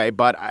some way,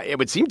 but it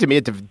would seem to me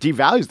it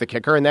devalues the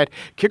kicker and that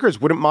kickers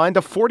wouldn't mind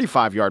a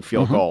 45-yard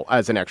field goal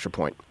as an extra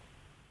point.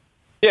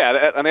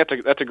 Yeah, I mean,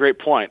 that's a great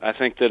point. I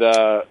think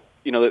that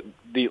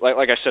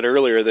like I said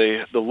earlier,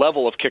 the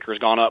level of kicker has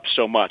gone up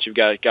so much. You've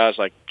got guys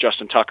like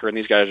Justin Tucker and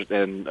these guys,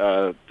 and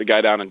the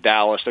guy down in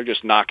Dallas. They're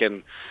just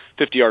knocking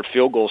 50-yard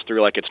field goals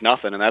through like it's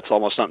nothing, and that's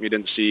almost something you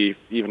didn't see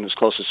even as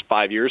close as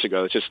 5 years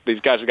ago. It's just these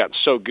guys have gotten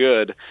so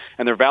good,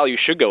 and their value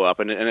should go up,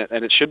 and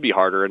it should be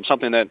harder, and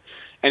something that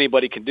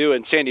anybody can do.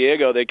 In San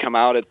Diego, they come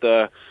out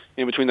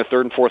in between the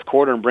third and fourth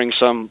quarter and bring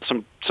some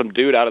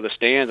dude out of the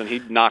stands, and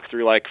he'd knock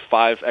through like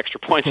 5 extra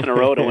points in a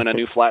row to win a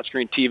new flat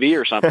screen TV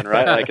or something,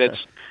 right? Like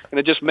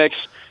it just makes,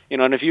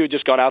 and if you had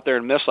just gone out there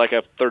and missed like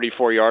a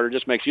 34-yarder, it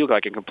just makes you look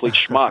like a complete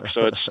schmuck.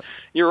 So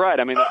you're right.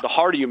 I mean, the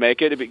harder you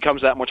make it, it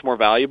becomes that much more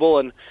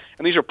points,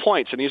 and these are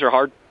points,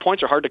 and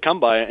points are hard to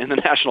come by in the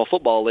National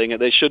Football League.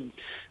 They should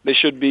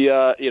be,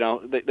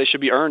 they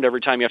should be earned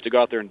every time you have to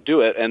go out there and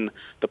do it, and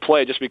the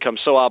play just becomes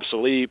so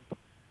obsolete.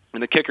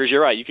 And the kickers,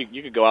 you're right. You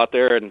could go out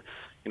there and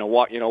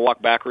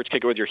walk backwards,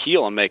 kick it with your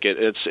heel, and make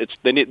it.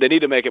 They need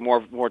to make it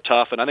more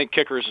tough. And I think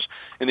kickers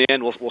in the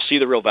end will see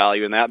the real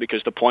value in that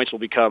because the points will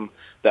become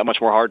that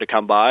much more hard to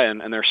come by,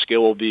 and their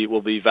skill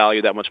will be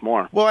valued that much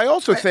more. Well, I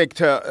also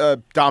think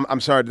I'm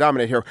sorry to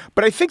dominate here,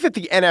 but I think that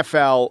the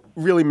NFL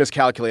really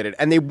miscalculated,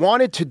 and they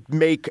wanted to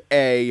make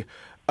a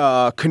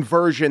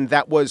conversion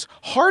that was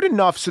hard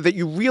enough so that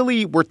you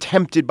really were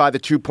tempted by the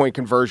 2-point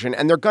conversion,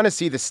 and they're going to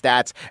see the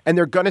stats, and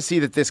they're going to see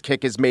that this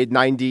kick is made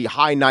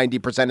high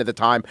 90% of the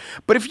time.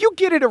 But if you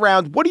get it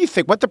around, what do you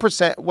think? What's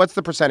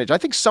the percentage? I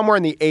think somewhere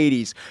in the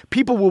 80s,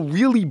 people will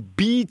really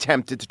be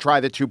tempted to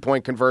try the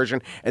 2-point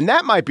conversion, and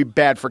that might be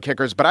bad for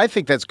kickers, but I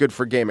think that's good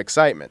for game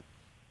excitement.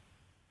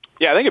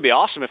 Yeah, I think it'd be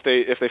awesome if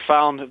they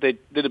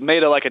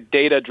made a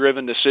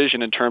data-driven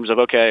decision in terms of,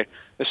 okay,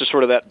 this is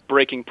sort of that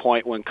breaking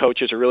point when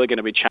coaches are really going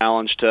to be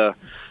challenged to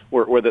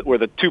where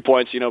the 2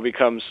 points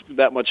becomes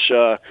that much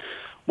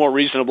more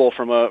reasonable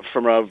from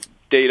a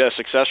data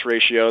success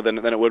ratio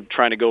than it would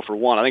trying to go for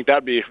 1. I think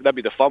that'd be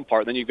the fun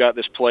part. Then you've got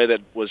this play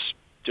that was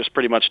just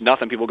pretty much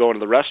nothing. People go into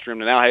the restroom,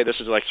 and now, hey, this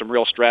is like some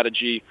real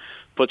strategy.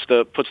 Puts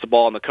the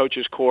ball in the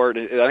coach's court.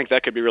 I think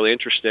that could be really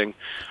interesting.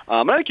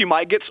 I think you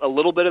might get a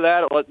little bit of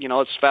that.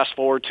 Let's fast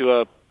forward to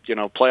a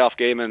playoff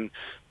game in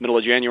middle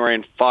of January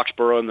in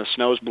Foxborough, and the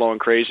snow's blowing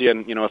crazy,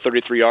 and a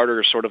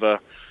 33-yarder is sort of a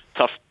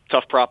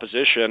tough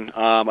proposition.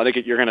 I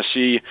think you're going to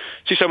see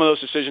some of those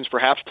decisions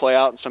perhaps play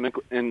out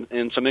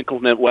in some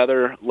inclement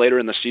weather later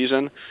in the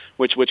season,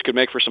 which could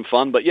make for some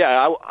fun. But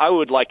yeah, I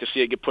would like to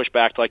see it get pushed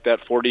back to like that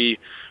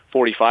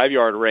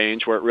 45-yard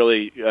range where it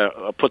really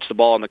puts the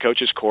ball in the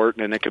coach's court,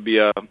 and it could be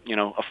a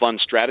fun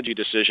strategy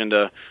decision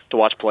to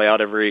watch play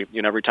out every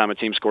time a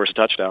team scores a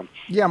touchdown.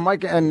 Yeah,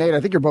 Mike and Nate, I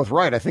think you're both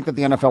right. I think that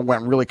the NFL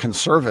went really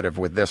conservative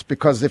with this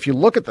because if you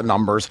look at the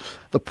numbers,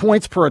 the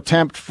points per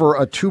attempt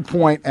for a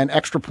 2-point and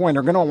extra point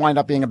are going to wind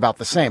up being about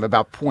the same,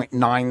 about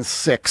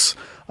 0.96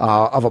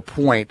 of a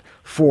point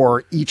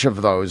for each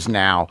of those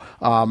now.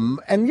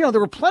 And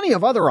there were plenty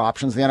of other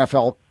options the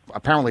NFL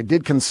apparently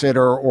did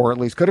consider, or at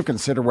least could have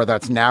considered, whether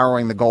that's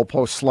narrowing the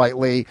goalpost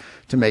slightly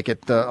to make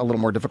it a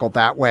little more difficult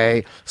that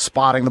way,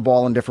 spotting the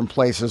ball in different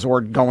places,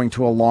 or going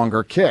to a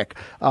longer kick.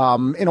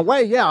 In a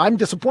way, yeah, I'm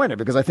disappointed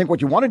because I think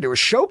what you want to do is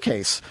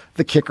showcase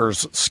the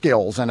kicker's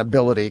skills and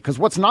ability, because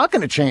what's not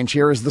going to change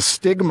here is the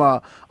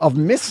stigma of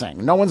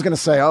missing. No one's going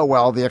to say, oh,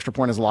 well, the extra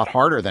point is a lot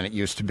harder than it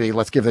used to be.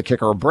 Let's give the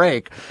kicker a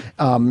break.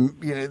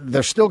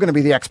 There's still going to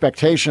be the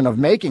expectation of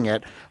making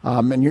it,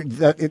 and you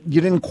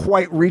didn't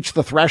quite reach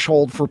the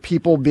threshold for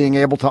people being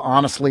able to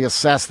honestly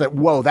assess that,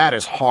 whoa, that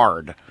is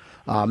hard.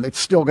 It's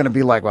still going to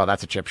be like, well,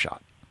 that's a chip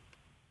shot.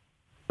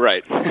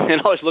 Right.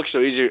 It always looks so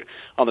easy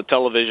on the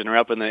television or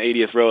up in the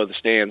 80th row of the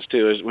stands,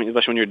 too,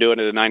 especially when you're doing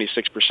it at a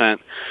 96%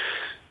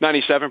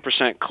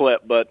 97%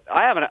 clip. But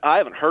I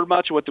haven't heard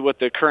much what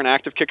the current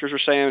active kickers are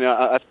saying.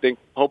 I think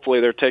hopefully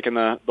they're taking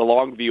the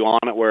long view on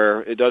it,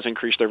 where it does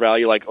increase their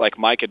value, like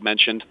Mike had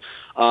mentioned.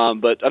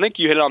 But I think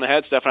you hit it on the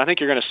head, Stephen. I think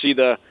you're going to see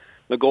the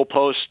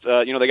goalpost,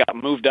 they got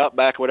moved up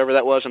back, whatever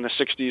that was, in the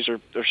 60s or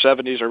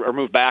 70s, or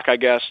moved back, I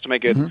guess, to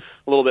make it a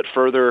little bit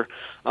further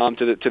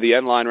to the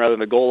end line rather than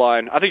the goal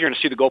line. I think you're going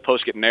to see the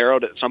goalpost get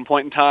narrowed at some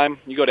point in time.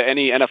 You go to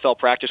any NFL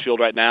practice field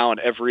right now, and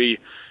every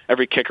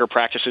kicker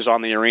practices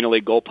on the Arena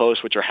League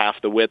goalposts, which are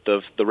half the width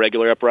of the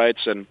regular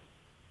uprights, and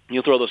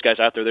you throw those guys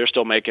out there, they're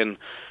still making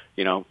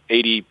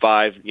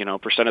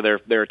 85%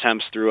 of their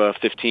attempts through a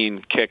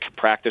 15 kick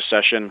practice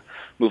session,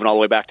 moving all the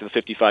way back to the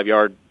 55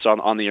 yards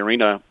on the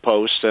arena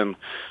posts. And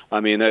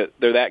I mean,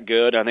 they're that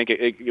good. I think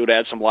it would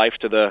add some life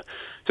to the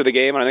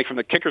game. And I think from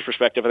the kicker's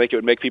perspective, I think it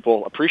would make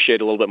people appreciate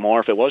it a little bit more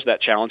if it was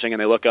that challenging, and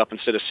they look up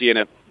instead of seeing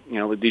it,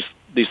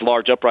 these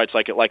large uprights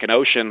like an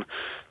ocean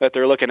that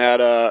they're looking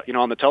at,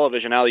 on the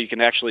television. Now you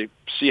can actually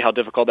see how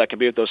difficult that can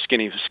be with those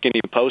skinny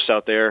posts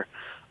out there.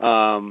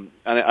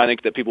 I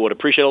think that people would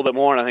appreciate it a little bit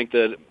more, and I think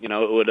that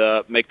it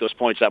would make those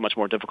points that much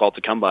more difficult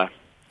to come by.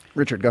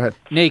 Richard, go ahead.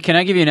 Nate, can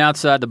I give you an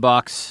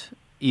outside-the-box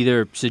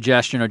either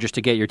suggestion or just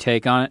to get your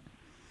take on it?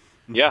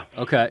 Yeah.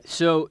 Okay.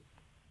 So,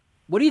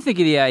 what do you think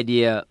of the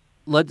idea?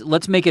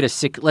 Let's make it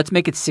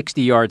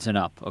 60 yards and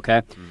up. Okay.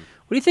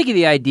 What do you think of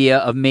the idea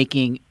of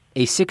making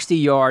a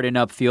 60-yard and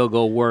up field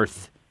goal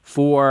worth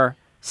 4,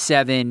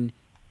 7,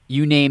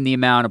 you name the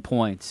amount of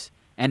points?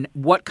 And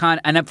what kind?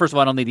 And first of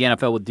all, I don't think the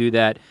NFL would do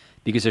that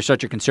because they're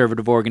such a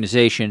conservative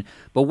organization.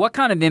 But what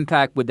kind of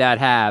impact would that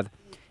have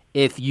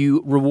if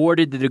you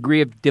rewarded the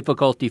degree of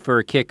difficulty for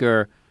a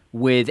kicker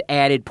with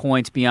added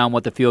points beyond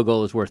what the field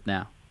goal is worth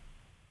now?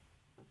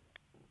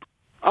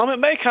 It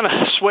may kind of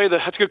sway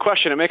that's a good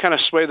question. It may kind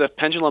of sway the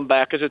pendulum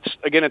back because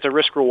it's a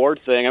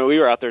risk-reward thing. I mean, we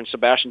were out there, and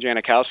Sebastian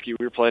Janikowski,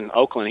 we were playing in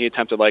Oakland. He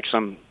attempted like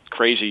some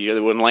crazy,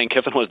 when Lane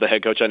Kiffin was the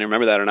head coach, I don't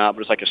remember that or not, but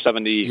it was like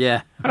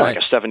like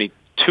a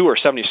 72 or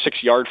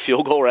 76-yard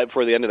field goal right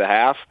before the end of the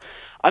half.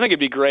 I think it'd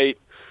be great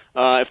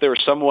if there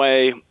was some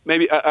way,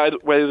 maybe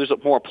whether there's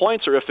more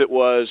points or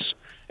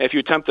if you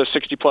attempt a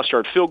 60-plus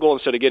yard field goal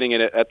instead of getting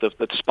it at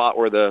the spot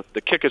where the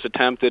kick is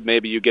attempted,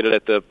 maybe you get it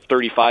at the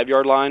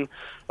 35-yard line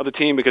of the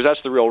team, because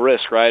that's the real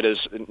risk, right, is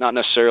not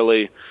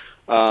necessarily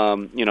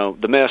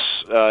the miss.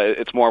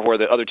 It's more of where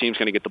the other team's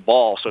going to get the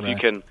ball. So if you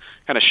can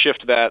kind of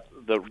shift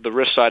the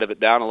risk side of it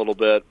down a little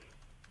bit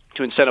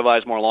to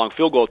incentivize more long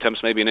field goal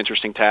attempts, maybe an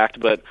interesting tact.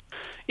 But,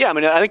 yeah, I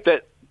mean, I think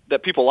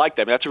that people like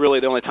that. I mean, that's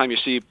really the only time you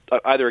see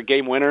either a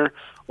game winner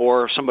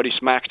or somebody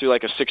smacks through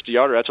like a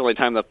 60-yarder. That's the only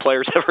time the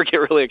players ever get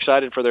really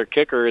excited for their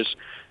kicker is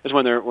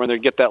when they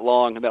get that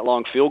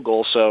long field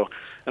goal. So,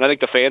 and I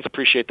think the fans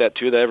appreciate that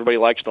too. That everybody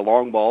likes the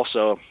long ball.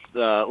 So a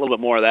little bit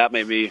more of that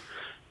may make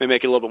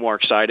it a little bit more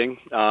exciting.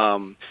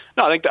 I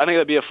think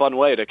that'd be a fun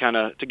way to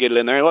to get it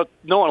in there. Look,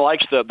 no one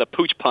likes the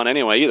pooch punt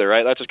anyway either,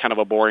 right? That's just kind of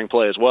a boring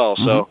play as well.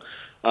 So,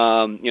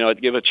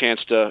 it'd give a chance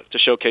to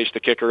showcase the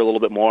kicker a little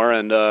bit more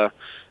and add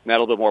a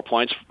little bit more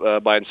points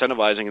by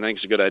incentivizing. I think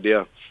it's a good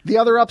idea. The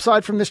other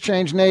upside from this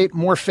change, Nate,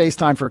 more face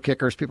time for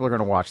kickers. People are going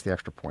to watch the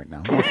extra point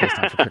now. More face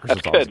time for kickers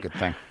is always a good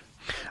thing.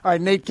 All right,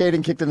 Nate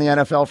Kading kicked in the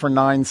NFL for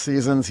 9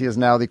 seasons. He is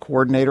now the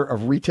coordinator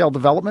of retail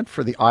development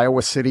for the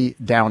Iowa City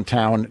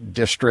Downtown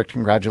District.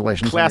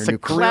 Congratulations on your new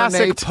career, classic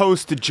Nate.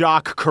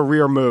 Post-jock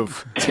career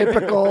move.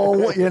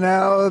 Typical,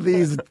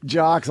 these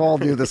jocks all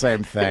do the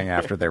same thing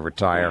after they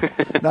retire.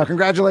 Now,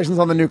 congratulations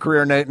on the new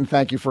career, Nate, and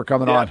thank you for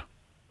coming on.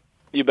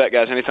 You bet,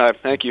 guys. Anytime.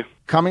 Thank you.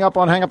 Coming up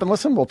on Hang Up and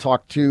Listen, we'll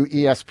talk to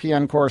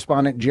ESPN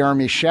correspondent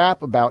Jeremy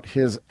Schaap about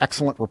his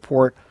excellent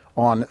report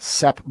on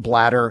Sepp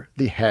Blatter,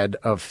 the head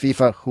of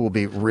FIFA, who will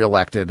be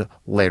reelected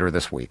later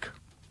this week.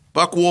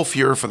 Buck Wolf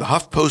here for the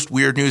HuffPost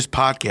Weird News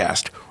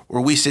podcast,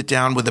 where we sit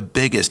down with the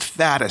biggest,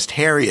 fattest,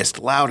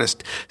 hairiest,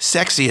 loudest,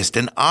 sexiest,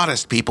 and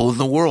oddest people in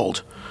the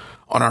world.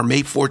 On our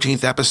May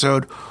 14th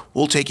episode,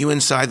 we'll take you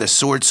inside the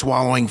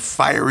sword-swallowing,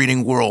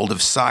 fire-eating world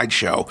of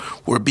Sideshow,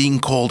 where being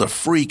called a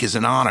freak is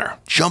an honor.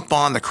 Jump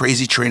on the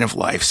crazy train of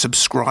life.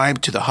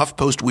 Subscribe to the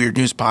HuffPost Weird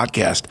News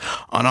podcast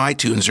on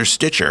iTunes or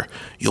Stitcher.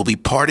 You'll be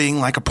partying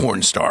like a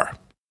porn star.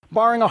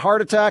 Barring a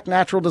heart attack,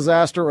 natural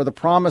disaster, or the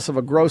promise of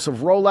a gross of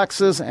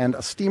Rolexes and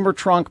a steamer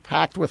trunk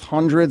packed with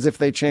hundreds if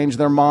they change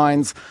their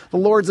minds, the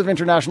Lords of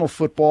International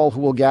Football,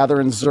 who will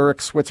gather in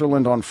Zurich,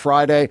 Switzerland on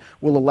Friday,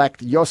 will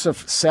elect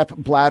Josef Sepp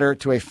Blatter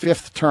to a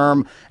 5th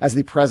term as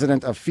the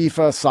president of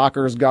FIFA,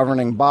 soccer's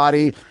governing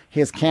body.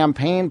 His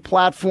campaign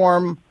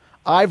platform,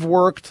 I've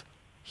worked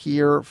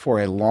here for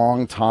a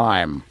long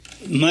time.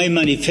 My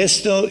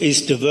manifesto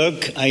is the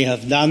work I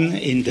have done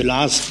in the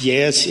last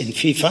years in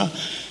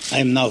FIFA. I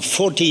am now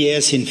 40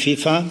 years in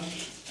FIFA,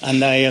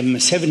 and I am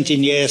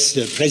 17 years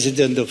the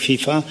president of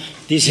FIFA.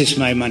 This is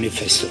my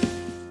manifesto.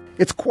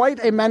 It's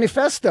quite a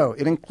manifesto.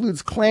 It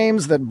includes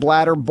claims that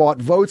Blatter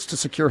bought votes to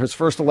secure his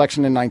first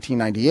election in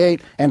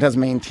 1998 and has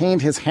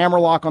maintained his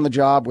hammerlock on the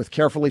job with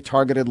carefully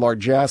targeted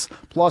largesse,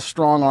 plus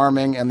strong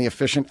arming and the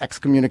efficient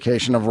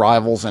excommunication of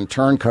rivals and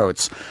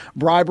turncoats.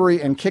 Bribery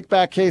and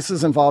kickback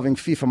cases involving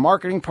FIFA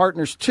marketing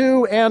partners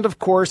too, and of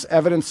course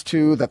evidence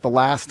too that the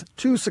last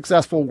two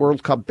successful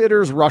World Cup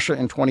bidders, Russia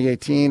in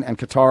 2018 and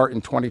Qatar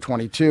in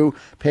 2022,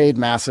 paid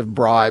massive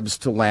bribes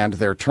to land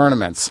their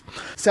tournaments.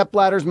 Sepp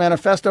Blatter's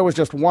manifesto is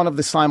just one of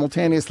the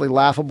simultaneously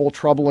laughable,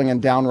 troubling,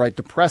 and downright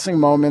depressing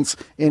moments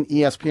in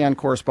ESPN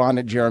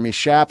correspondent Jeremy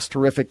Schaap's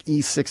terrific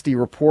E60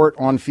 report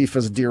on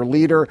FIFA's Dear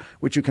Leader,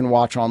 which you can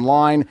watch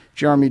online.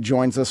 Jeremy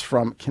joins us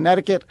from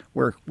Connecticut,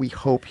 where we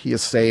hope he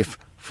is safe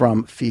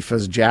from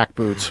FIFA's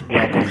jackboots.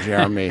 Welcome,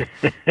 Jeremy.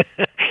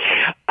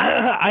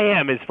 I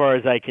am, as far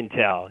as I can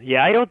tell.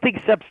 Yeah, I don't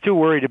think Sepp's too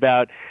worried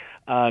about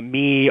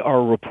me,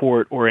 our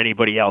report, or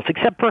anybody else,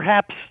 except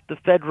perhaps the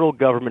federal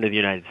government of the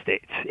United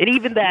States. And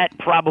even that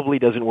probably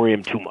doesn't worry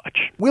him too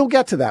much. We'll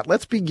get to that.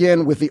 Let's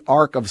begin with the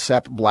arc of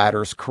Sepp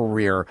Blatter's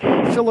career.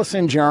 Fill us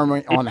in,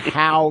 Jeremy, on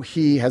how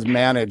he has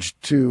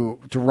managed to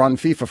run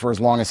FIFA for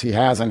as long as he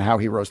has and how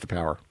he rose to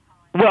power.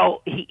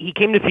 Well, he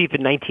came to FIFA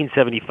in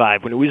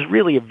 1975 when it was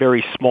really a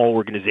very small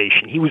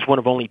organization. He was one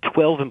of only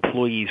 12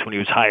 employees when he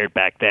was hired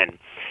back then.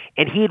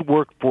 And he had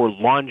worked for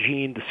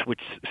Longines, the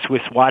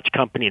Swiss watch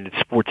company, in its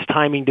sports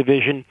timing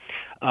division.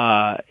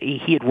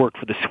 He had worked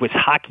for the Swiss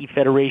Hockey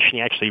Federation.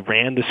 He actually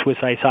ran the Swiss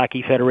Ice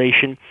Hockey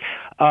Federation.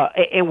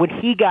 And when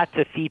he got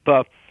to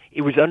FIFA,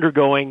 it was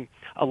undergoing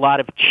a lot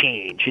of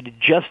change. It had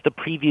just the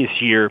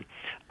previous year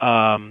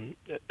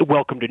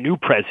welcomed a new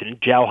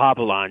president, João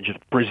Havelange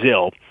of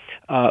Brazil,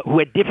 who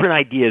had different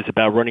ideas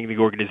about running the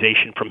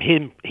organization from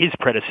his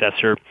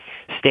predecessor,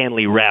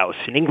 Stanley Rouse,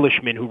 an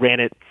Englishman who ran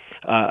it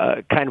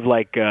kind of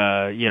like,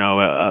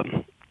 a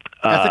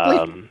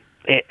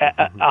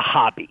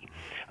hobby.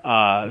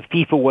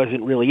 FIFA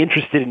wasn't really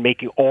interested in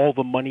making all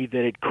the money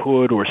that it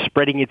could or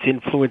spreading its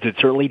influence. It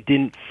certainly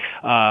didn't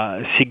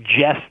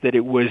suggest that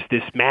it was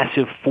this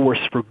massive force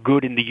for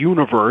good in the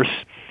universe.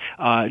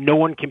 No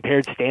one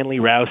compared Stanley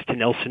Rouse to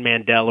Nelson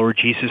Mandela or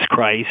Jesus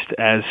Christ,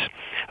 as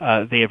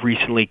they have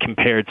recently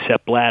compared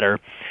Sepp Blatter.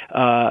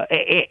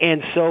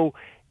 And so,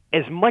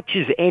 as much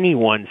as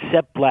anyone,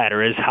 Sepp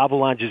Blatter, as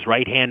Havelange's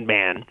right-hand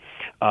man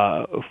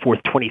for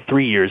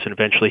 23 years and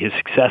eventually his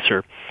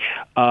successor,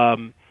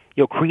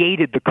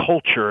 created the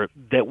culture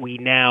that we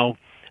now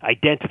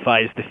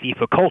identify as the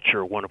FIFA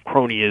culture, one of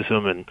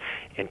cronyism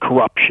and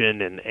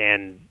corruption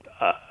and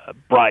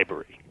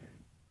bribery,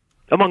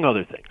 among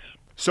other things.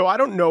 So I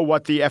don't know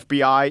what the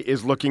FBI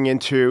is looking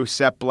into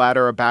Sepp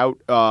Blatter about.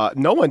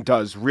 No one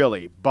does,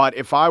 really. But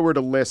if I were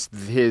to list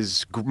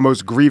his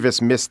most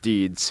grievous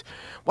misdeeds,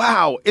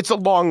 wow, it's a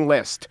long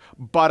list.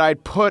 But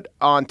I'd put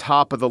on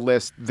top of the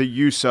list the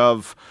use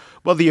of,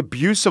 the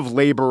abuse of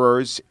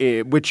laborers,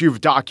 which you've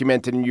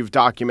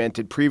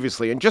documented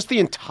previously, and just the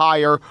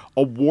entire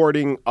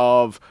awarding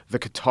of the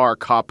Qatar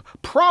Cup,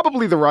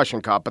 probably the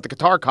Russian Cup, but the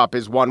Qatar Cup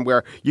is one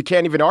where you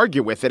can't even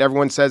argue with it.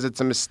 Everyone says it's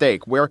a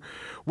mistake. Where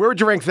would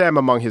you rank them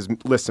among his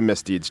list of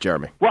misdeeds,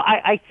 Jeremy? Well,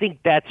 I think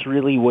that's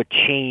really what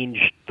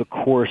changed the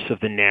course of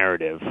the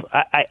narrative.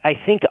 I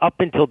think up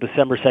until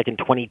December 2nd,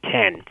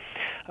 2010,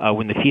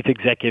 when the FIFA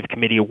Executive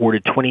Committee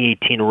awarded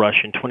 2018 to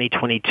Russia and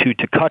 2022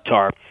 to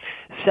Qatar,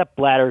 Sepp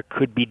Blatter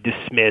could be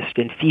dismissed,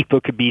 and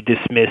FIFA could be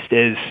dismissed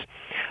as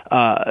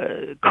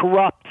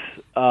corrupt,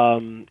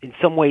 in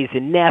some ways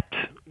inept,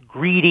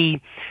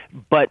 greedy,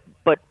 but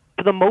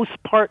for the most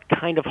part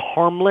kind of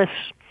harmless.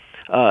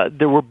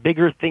 There were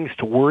bigger things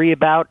to worry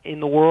about in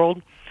the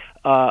world.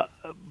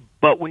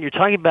 But when you're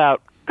talking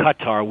about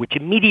Qatar, which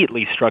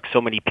immediately struck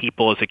so many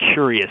people as a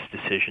curious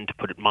decision, to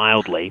put it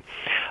mildly,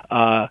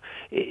 and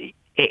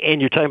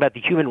you're talking about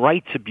the human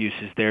rights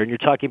abuses there, and you're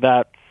talking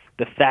about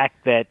the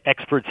fact that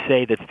experts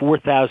say that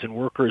 4,000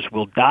 workers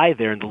will die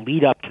there in the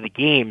lead up to the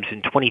games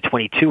in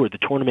 2022 or the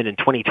tournament in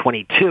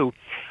 2022,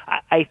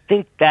 I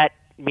think that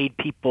made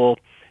people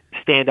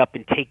stand up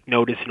and take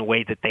notice in a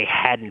way that they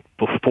hadn't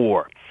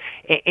before.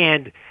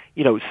 And,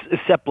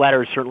 Sepp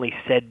Blatter certainly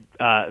said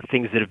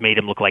things that have made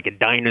him look like a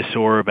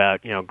dinosaur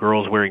about,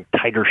 girls wearing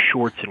tighter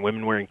shorts and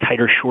women wearing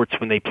tighter shorts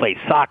when they play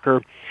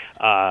soccer,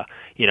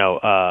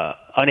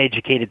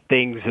 uneducated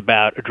things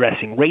about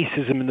addressing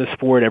racism in the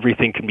sport.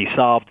 Everything can be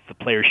solved if the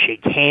players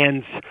shake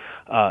hands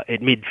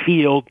at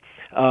midfield.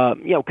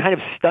 Kind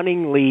of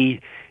stunningly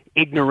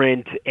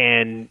ignorant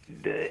and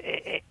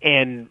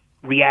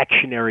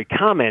reactionary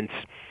comments.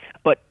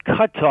 But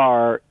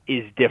Qatar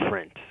is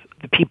different.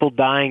 The people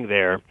dying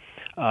there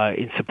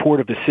in support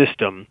of a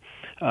system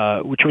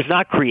which was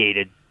not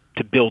created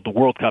to build the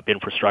World Cup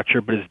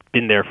infrastructure, but has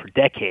been there for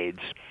decades,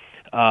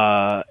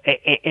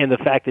 and the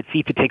fact that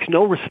FIFA takes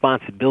no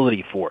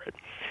responsibility for it,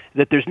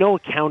 that there's no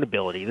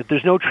accountability, that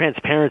there's no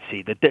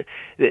transparency, that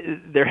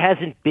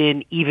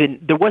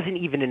there wasn't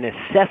even an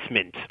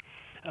assessment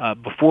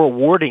before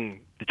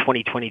awarding the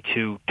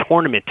 2022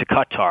 tournament to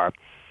Qatar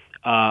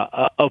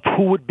of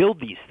who would build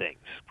these things.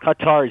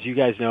 Qatar, as you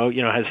guys know,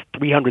 has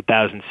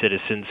 300,000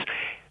 citizens.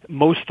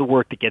 most of the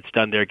work that gets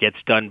done there gets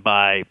done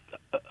by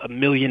 1.5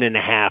 million,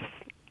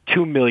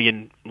 2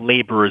 million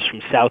laborers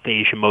from South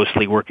Asia,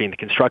 mostly working in the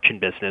construction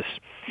business,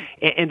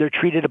 and they're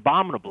treated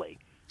abominably.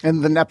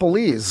 And the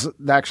Nepalese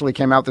actually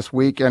came out this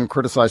week and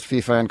criticized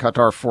FIFA and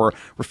Qatar for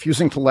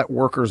refusing to let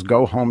workers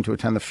go home to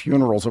attend the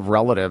funerals of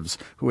relatives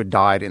who had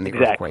died in the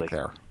earthquake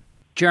there.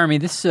 Jeremy,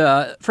 this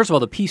first of all,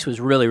 the piece was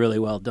really, really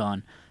well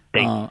done.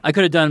 I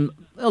could have done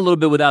a little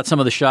bit without some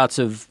of the shots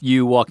of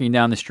you walking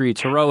down the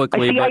streets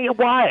heroically.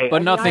 Why?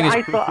 But nothing is.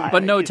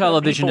 But no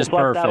television is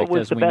perfect, that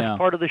was as the we best know.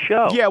 part of the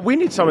show. Yeah, we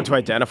need someone to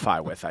identify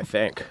with, I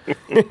think.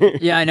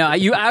 Yeah, I know.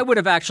 I would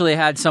have actually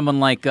had someone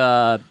like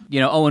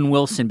Owen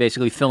Wilson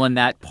basically fill in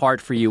that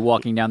part for you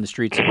walking down the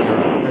streets of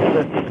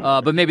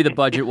Europe. But maybe the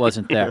budget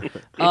wasn't there.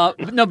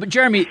 But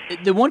Jeremy,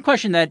 the one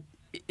question that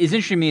is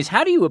interesting to me is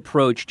how do you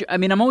approach? I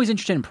mean, I'm always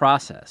interested in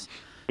process.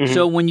 Mm-hmm.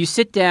 So when you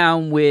sit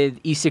down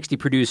with E60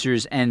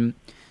 producers, and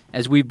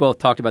as we've both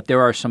talked about,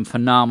 there are some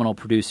phenomenal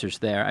producers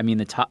there. I mean,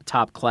 the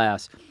top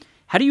class.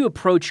 How do you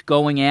approach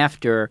going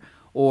after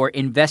or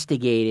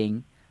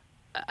investigating?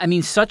 I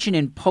mean, such an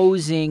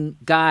imposing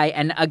guy,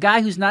 and a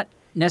guy who's not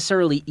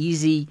necessarily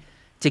easy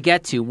to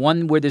get to.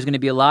 One where there's going to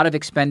be a lot of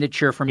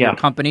expenditure from your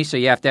company, so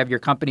you have to have your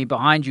company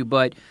behind you.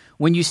 But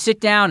when you sit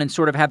down and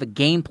sort of have a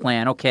game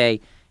plan, okay,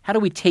 how do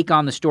we take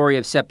on the story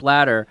of Sepp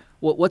Blatter?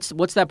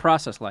 What's that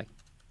process like?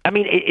 I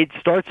mean, it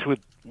starts with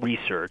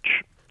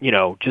research,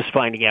 just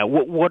finding out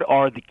what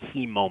are the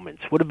key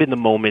moments, what have been the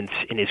moments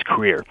in his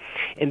career.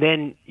 And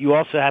then you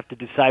also have to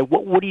decide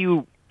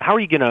how are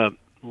you going to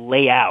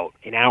lay out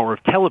an hour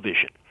of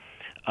television?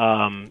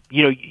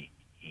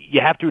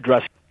 You have to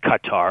address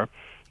Qatar.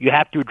 You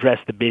have to address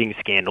the bidding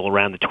scandal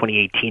around the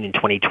 2018 and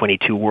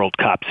 2022 World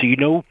Cup. So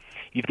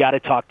you've got to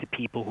talk to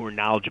people who are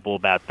knowledgeable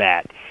about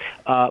that.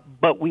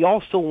 But we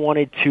also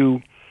wanted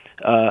to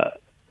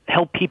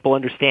help people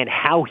understand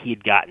how he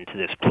had gotten to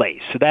this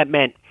place. So that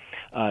meant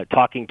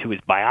talking to his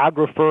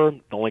biographer,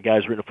 the only guy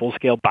who's written a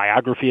full-scale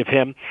biography of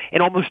him,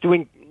 and almost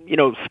doing,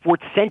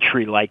 Sports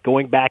Century, like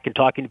going back and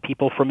talking to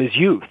people from his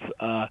youth.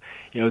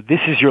 This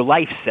is your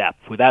life, Sepp,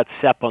 without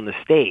Sepp on the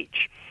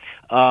stage.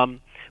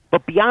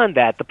 But beyond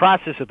that, the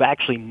process of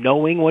actually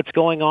knowing what's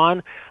going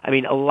on, I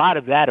mean, a lot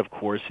of that, of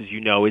course, as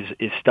you know, is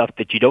stuff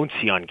that you don't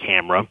see on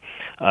camera,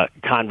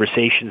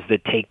 conversations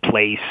that take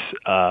place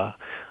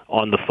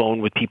on the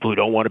phone with people who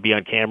don't want to be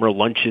on camera,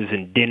 lunches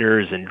and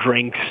dinners and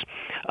drinks,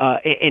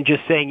 and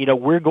just saying,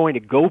 we're going to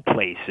go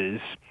places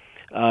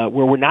where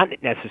we're not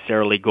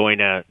necessarily going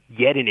to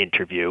get an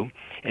interview.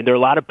 And there are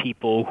a lot of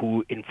people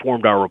who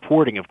informed our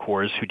reporting, of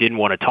course, who didn't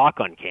want to talk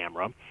on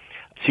camera.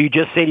 So you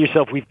just say to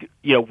yourself, we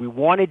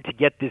wanted to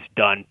get this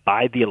done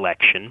by the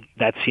election.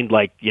 That seemed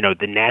like,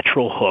 the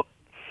natural hook.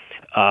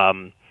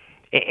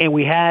 And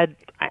we had,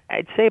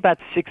 I'd say, about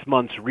 6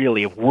 months,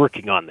 really, of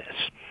working on this.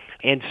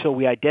 And so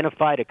we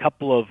identified a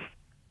couple of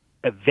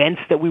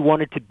events that we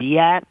wanted to be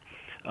at,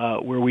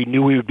 where we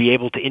knew we would be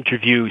able to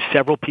interview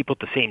several people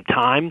at the same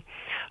time,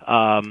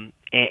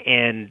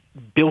 and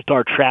built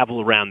our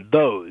travel around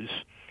those.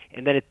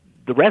 And then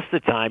the rest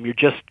of the time, you're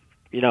just,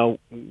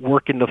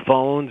 working the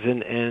phones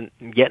and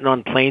getting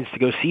on planes to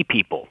go see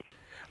people.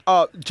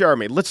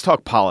 Jeremy, let's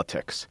talk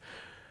politics.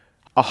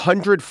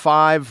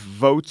 105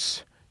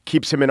 votes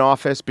keeps him in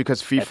office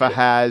because FIFA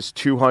has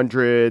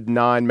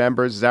 209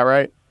 members. Is that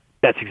right?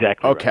 That's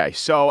exactly right. Okay,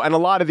 so, and a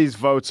lot of these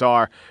votes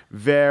are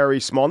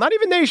very small, not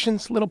even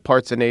nations, little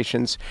parts of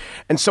nations.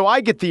 And so I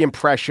get the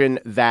impression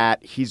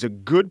that he's a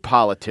good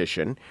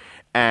politician,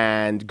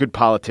 and good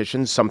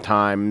politicians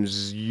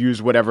sometimes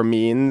use whatever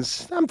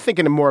means. I'm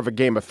thinking of more of a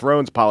Game of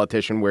Thrones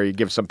politician where you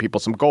give some people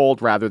some gold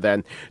rather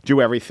than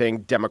do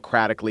everything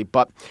democratically.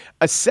 But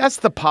assess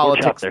the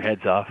politics. Or chop their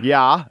heads off.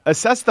 Yeah,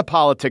 assess the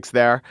politics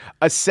there.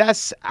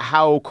 Assess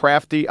how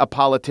crafty a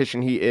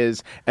politician he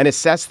is, and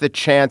assess the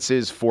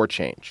chances for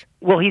change.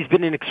 Well, he's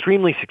been an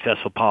extremely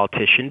successful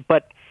politician,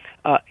 but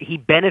he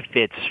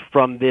benefits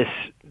from this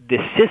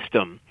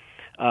system.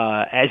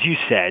 As you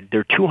said, there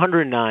are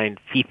 209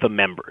 FIFA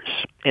members,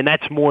 and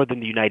that's more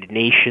than the United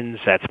Nations.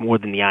 That's more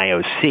than the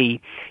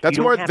IOC. That's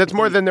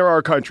more than there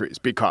are countries,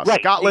 because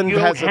Scotland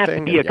has a thing. You don't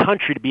have to be a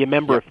country to be a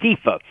member of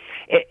FIFA.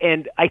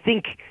 And I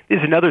think this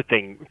is another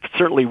thing.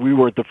 Certainly, we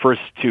were the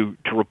first to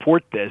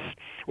report this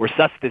or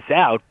suss this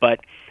out,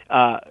 but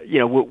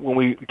when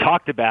we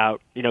talked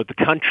about, the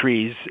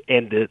countries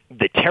and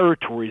the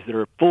territories that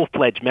are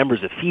full-fledged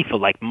members of FIFA,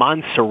 like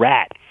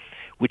Montserrat,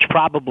 which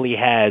probably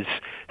has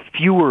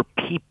fewer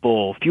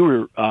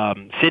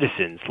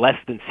citizens, less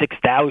than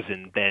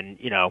 6,000 than,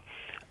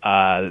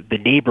 the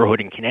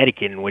neighborhood in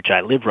Connecticut in which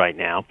I live right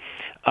now.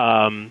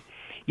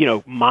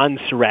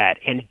 Montserrat,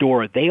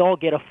 Andorra, they all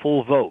get a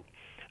full vote.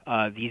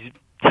 These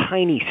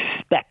tiny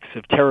specks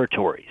of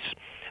territories.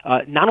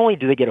 Not only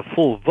do they get a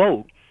full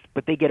vote,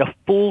 but they get a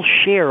full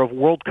share of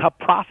World Cup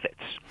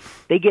profits.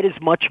 They get as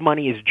much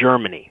money as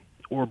Germany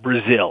or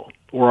Brazil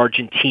or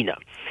Argentina.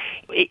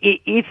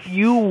 If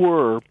you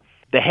were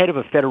the head of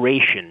a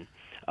federation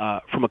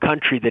from a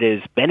country that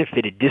has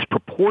benefited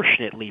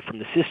disproportionately from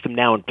the system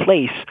now in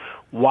place,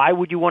 why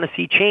would you want to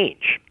see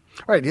change?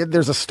 Right.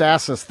 There's a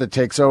stasis that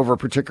takes over,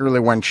 particularly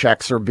when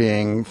checks are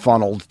being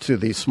funneled to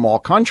these small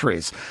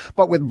countries.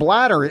 But with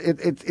Blatter,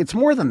 it's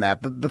more than that.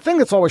 The thing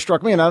that's always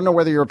struck me, and I don't know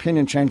whether your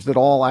opinion changed at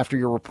all after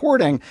your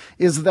reporting,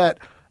 is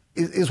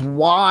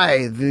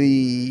why the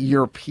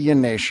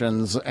European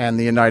nations and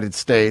the United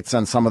States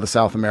and some of the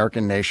South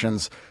American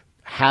nations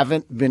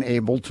haven't been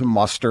able to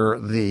muster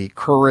the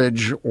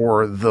courage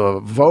or the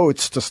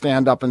votes to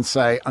stand up and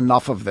say,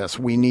 enough of this.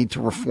 We need to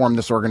reform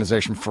this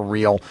organization for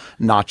real,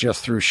 not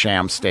just through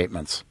sham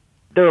statements.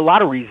 There are a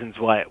lot of reasons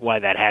why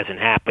that hasn't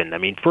happened. I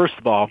mean, first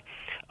of all,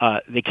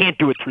 they can't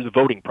do it through the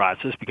voting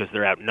process because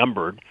they're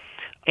outnumbered.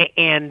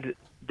 And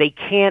they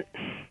can't...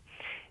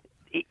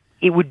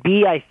 It would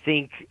be, I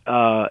think,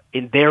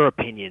 in their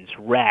opinions,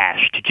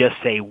 rash to just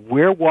say,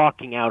 we're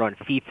walking out on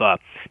FIFA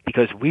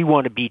because we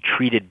want to be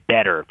treated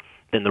better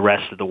than the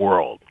rest of the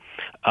world.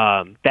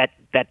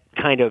 That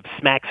kind of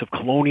smacks of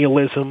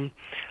colonialism,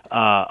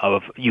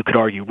 of, you could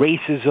argue,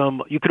 racism.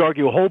 You could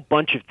argue a whole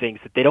bunch of things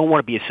that they don't want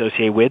to be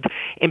associated with.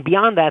 And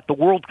beyond that, the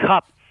World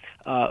Cup,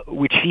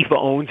 which FIFA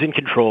owns and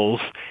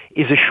controls,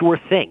 is a sure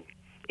thing.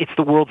 It's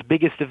the world's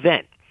biggest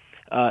event.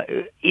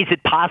 Is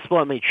it possible?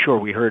 I mean, sure,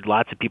 we heard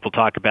lots of people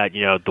talk about,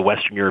 the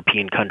Western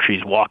European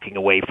countries walking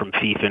away from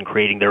FIFA and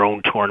creating their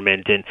own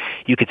tournament, and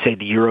you could say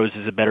the Euros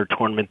is a better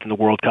tournament than the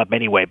World Cup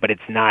anyway, but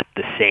it's not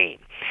the same.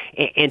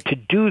 And to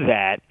do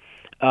that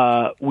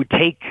would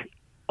take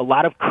a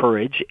lot of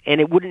courage, and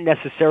it wouldn't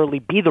necessarily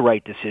be the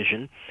right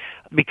decision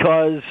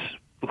because...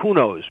 who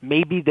knows?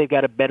 Maybe they've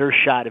got a better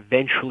shot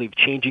eventually of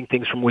changing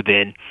things from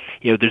within.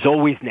 There's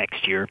always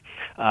next year.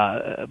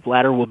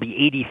 Blatter will be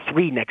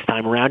 83 next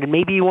time around, and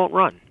maybe he won't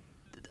run.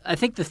 I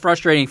think the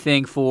frustrating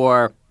thing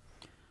for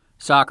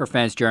soccer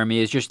fans, Jeremy,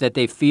 is just that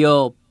they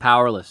feel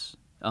powerless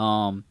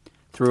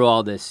through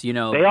all this. They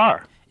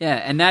are. Yeah,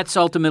 and that's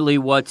ultimately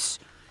what's,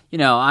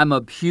 I'm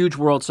a huge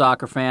world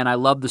soccer fan. I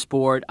love the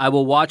sport. I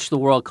will watch the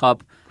World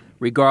Cup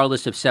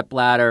regardless if Sepp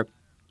Blatter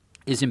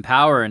is in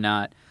power or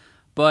not.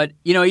 But,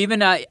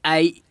 even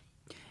it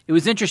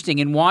was interesting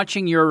in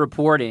watching your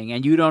reporting,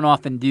 and you don't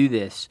often do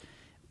this,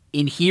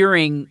 in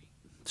hearing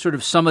sort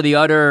of some of the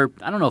utter,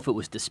 I don't know if it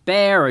was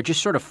despair or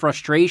just sort of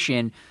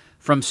frustration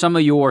from some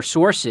of your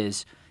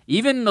sources.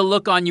 Even the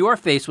look on your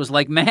face was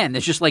like, man,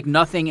 there's just like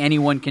nothing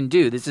anyone can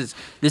do. This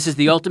is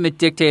the ultimate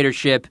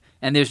dictatorship,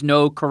 and there's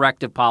no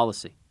corrective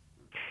policy.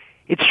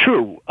 It's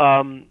true.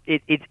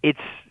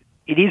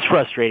 It is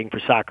frustrating for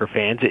soccer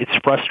fans. It's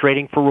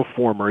frustrating for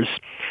reformers.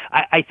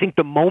 I think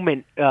the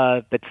moment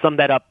that summed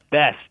that up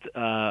best,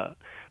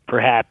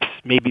 perhaps,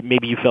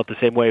 maybe you felt the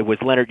same way, was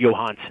Lennart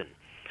Johansson,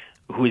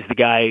 who is the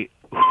guy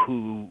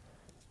who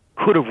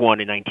could have won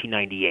in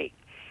 1998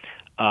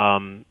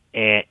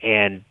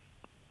 and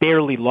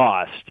barely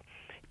lost,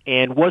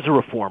 and was a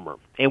reformer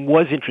and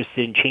was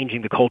interested in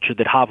changing the culture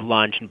that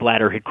Havelange and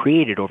Blatter had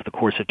created over the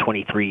course of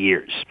 23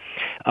 years.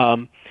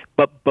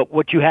 But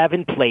what you have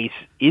in place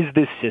is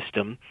this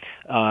system,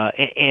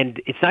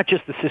 and it's not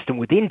just the system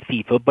within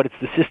FIFA, but it's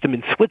the system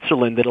in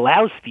Switzerland that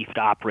allows FIFA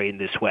to operate in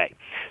this way.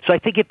 So I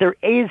think if there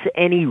is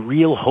any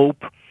real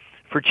hope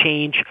for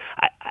change,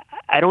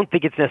 I don't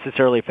think it's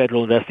necessarily a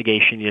federal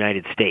investigation in the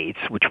United States,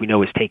 which we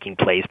know is taking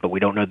place, but we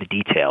don't know the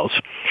details.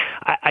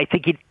 I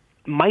think it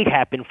might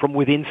happen from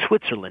within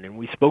Switzerland, and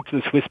we spoke to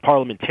the Swiss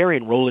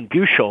parliamentarian, Roland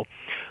Buchel,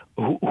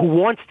 who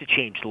wants to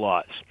change the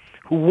laws,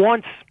 who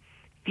wants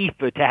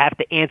FIFA to have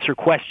to answer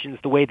questions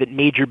the way that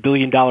major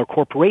billion-dollar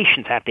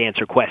corporations have to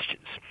answer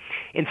questions.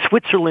 And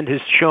Switzerland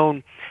has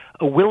shown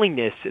a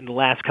willingness in the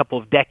last couple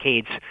of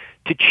decades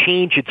to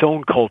change its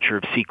own culture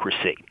of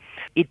secrecy.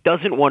 It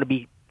doesn't want to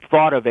be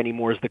thought of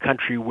anymore as the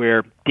country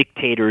where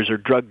dictators or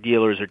drug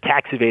dealers or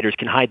tax evaders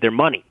can hide their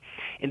money.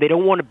 And they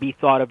don't want to be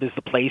thought of as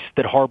the place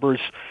that harbors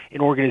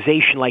an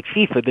organization like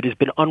FIFA that has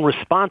been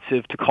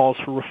unresponsive to calls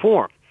for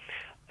reform.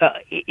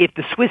 If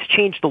the Swiss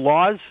change the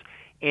laws,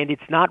 and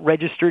it's not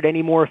registered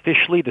anymore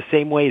officially the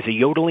same way as a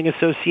yodeling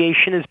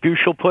association, as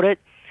Buchel put it,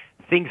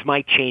 things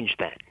might change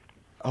then.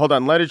 Hold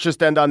on, let us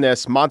just end on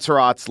this.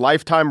 Montserrat's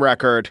lifetime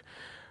record,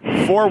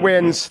 4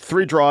 wins,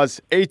 3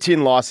 draws,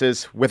 18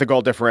 losses with a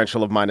goal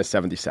differential of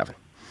 -77.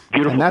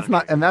 Beautiful.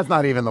 And that's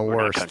not even the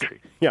worst.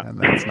 Yeah. And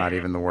that's not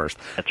even the worst.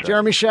 That's right.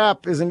 Jeremy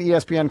Schaap is an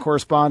ESPN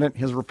correspondent.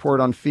 His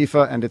report on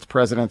FIFA and its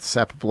president,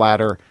 Sepp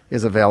Blatter,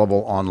 is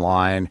available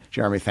online.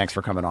 Jeremy, thanks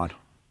for coming on.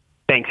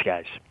 Thanks,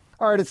 guys.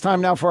 All right, it's time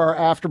now for our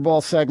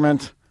Afterball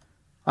segment.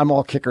 I'm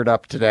all kickered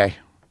up today,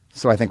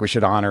 so I think we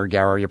should honor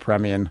Garo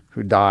Yepremian,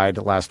 who died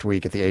last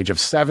week at the age of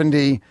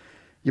 70.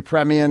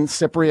 Yepremian,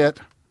 Cypriot,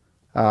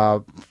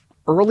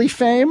 early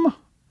fame.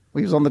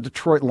 He was on the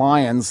Detroit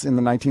Lions in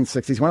the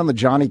 1960s. He went on the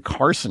Johnny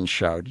Carson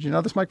show. Did you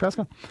know this, Mike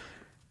Pesca?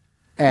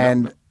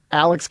 And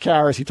Alex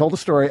Karras, he told a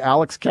story.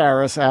 Alex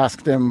Karras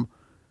asked him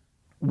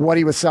what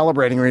he was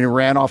celebrating when he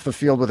ran off the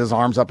field with his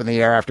arms up in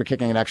the air after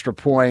kicking an extra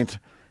point.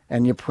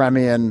 And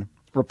Yepremian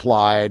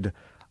replied,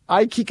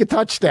 I kick a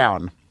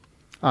touchdown.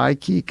 I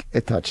kick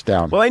a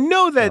touchdown. Well, I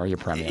know that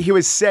he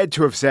was said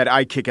to have said,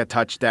 I kick a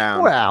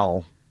touchdown.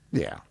 Well,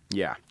 Yeah.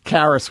 Yeah.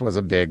 Karras was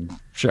a big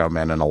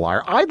showman and a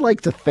liar. I'd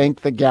like to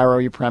think that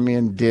Garo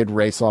Yepremian did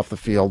race off the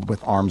field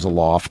with arms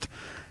aloft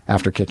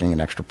after kicking an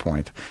extra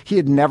point. He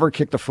had never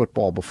kicked a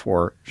football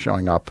before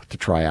showing up to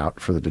try out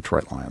for the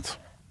Detroit Lions.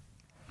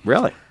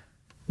 Really?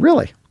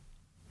 Really.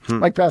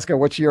 Mike Pesca,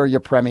 what's your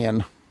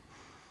Yepremian?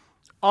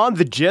 On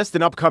The Gist,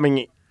 an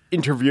upcoming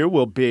interview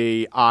will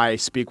be I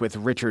speak with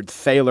Richard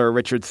Thaler.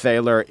 Richard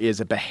Thaler is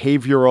a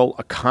behavioral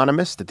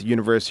economist at the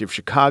University of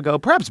Chicago,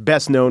 perhaps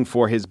best known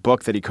for his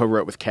book that he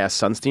co-wrote with Cass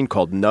Sunstein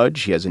called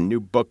Nudge. He has a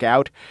new book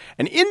out.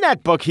 And in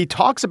that book, he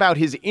talks about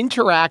his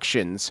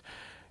interactions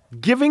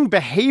giving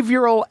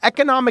behavioral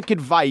economic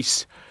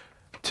advice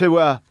to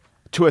a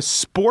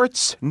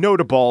sports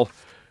notable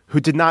who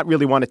did not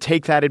really want to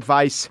take that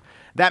advice.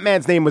 That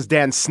man's name was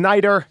Dan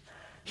Snyder.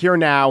 Here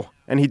now.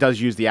 And he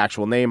does use the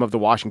actual name of the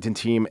Washington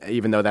team,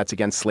 even though that's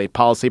against Slate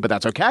policy, but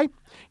that's okay.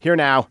 Here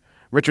now,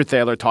 Richard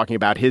Thaler talking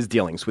about his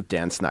dealings with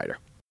Dan Snyder.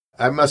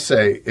 I must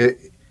say,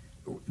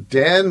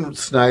 Dan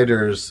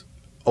Snyder's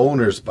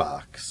owner's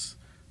box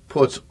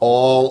puts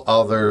all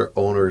other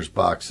owners'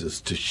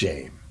 boxes to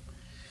shame.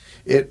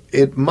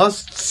 It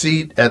must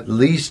seat at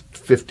least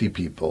 50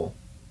 people.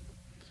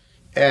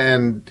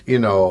 And, you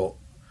know,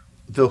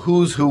 the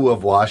who's who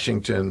of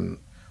Washington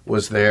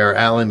was there.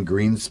 Alan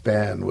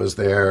Greenspan was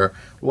there.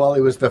 Well,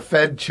 he was the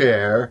Fed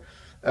chair.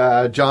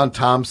 John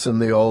Thompson,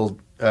 the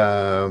old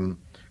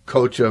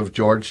coach of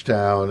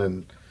Georgetown,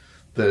 and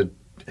the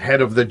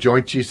head of the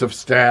Joint Chiefs of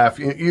Staff.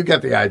 You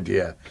get the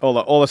idea.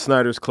 All of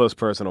Snyder's close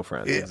personal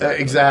friends.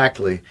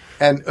 Exactly.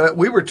 And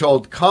we were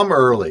told, come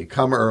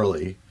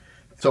early.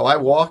 So I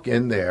walk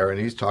in there, and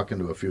he's talking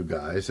to a few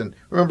guys. And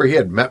remember, he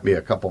had met me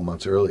a couple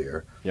months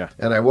earlier. Yeah.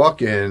 And I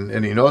walk in,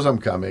 and he knows I'm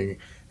coming,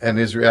 and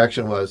his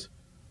reaction was,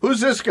 "Who's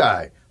this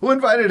guy? Who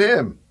invited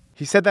him?"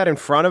 He said that in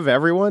front of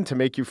everyone to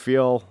make you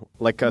feel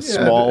like a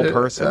small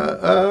person?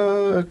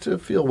 To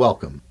feel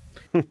welcome.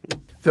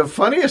 The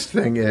funniest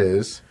thing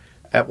is,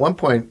 at one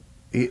point,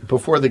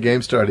 before the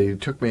game started, he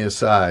took me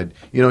aside.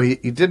 You know, he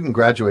didn't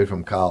graduate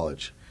from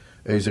college.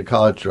 He's a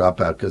college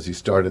dropout because he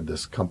started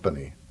this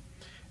company.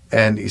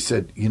 And he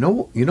said, you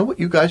know what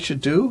you guys should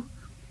do?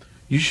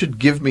 You should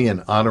give me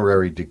an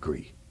honorary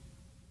degree.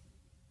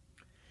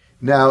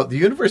 Now, the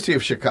University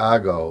of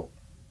Chicago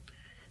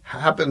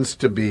happens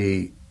to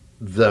be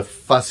the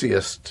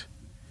fussiest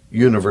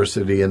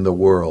university in the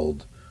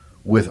world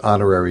with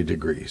honorary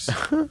degrees.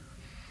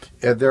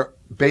 They're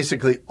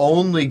basically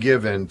only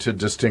given to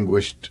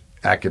distinguished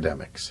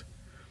academics.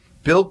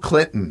 Bill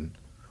Clinton,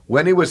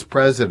 when he was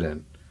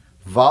president,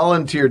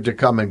 volunteered to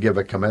come and give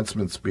a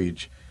commencement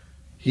speech.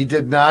 He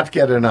did not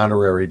get an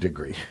honorary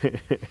degree.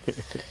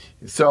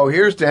 So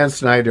here's Dan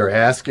Snyder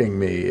asking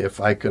me if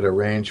I could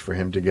arrange for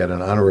him to get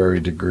an honorary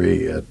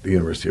degree at the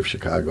University of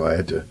Chicago. I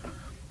had to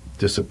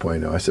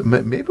disappoint him. I said,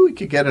 maybe we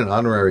could get an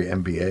honorary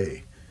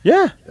MBA.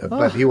 Yeah.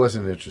 But he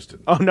wasn't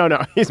interested. Oh, no.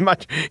 He's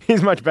much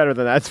better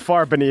than that. It's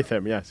far beneath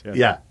him, yes.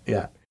 Yeah.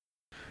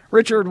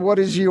 Richard, what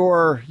is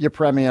your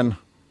Yepremian?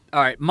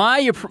 All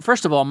right.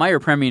 First of all, my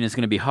Yepremian is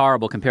going to be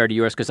horrible compared to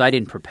yours because I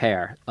didn't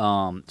prepare.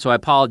 So I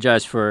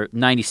apologize for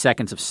 90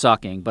 seconds of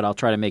sucking, but I'll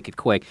try to make it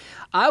quick.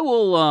 I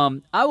will.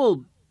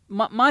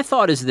 My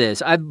thought is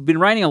this. I've been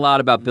writing a lot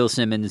about Bill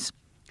Simmons,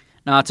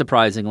 not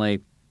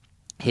surprisingly.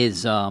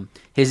 His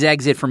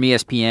exit from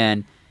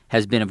ESPN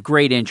has been of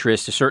great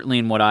interest, certainly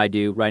in what I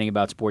do, writing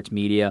about sports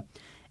media.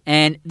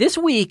 And this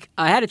week,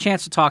 I had a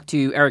chance to talk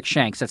to Eric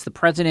Shanks, that's the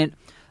president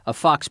of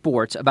Fox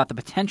Sports, about the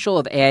potential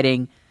of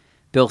adding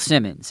Bill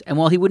Simmons. And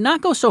while he would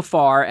not go so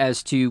far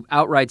as to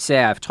outright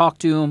say, I've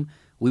talked to him,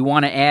 we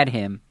want to add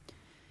him,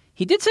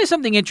 he did say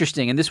something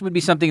interesting, and this would be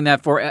something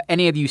that for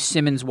any of you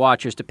Simmons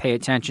watchers to pay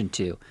attention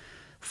to.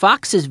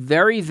 Fox is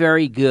very,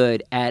 very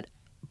good at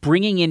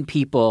bringing in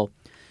people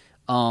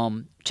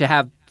to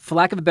have, for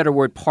lack of a better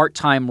word,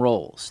 part-time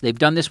roles. They've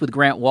done this with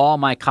Grant Wall,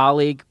 my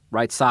colleague,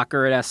 writes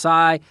soccer at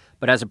SI,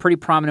 but has a pretty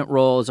prominent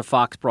role as a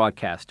Fox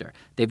broadcaster.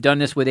 They've done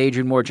this with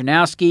Adrian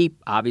Wojnarowski,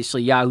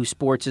 obviously Yahoo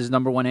Sports'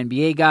 number one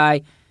NBA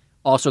guy,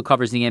 also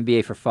covers the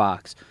NBA for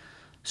Fox.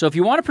 So if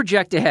you want to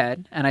project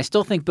ahead, and I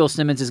still think Bill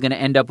Simmons is going to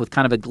end up with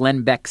kind of a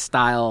Glenn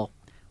Beck-style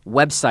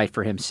website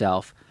for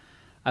himself,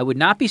 I would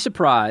not be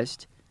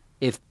surprised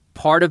if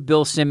part of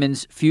Bill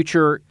Simmons'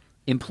 future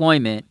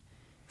employment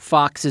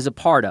Fox is a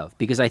part of,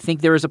 because I think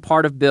there is a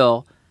part of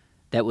Bill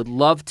that would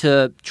love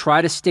to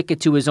try to stick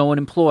it to his own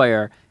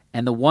employer,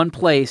 and the one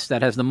place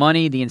that has the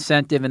money, the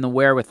incentive, and the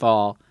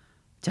wherewithal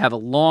to have a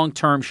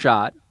long-term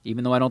shot,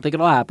 even though I don't think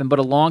it'll happen, but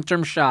a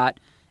long-term shot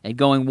at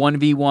going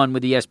 1v1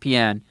 with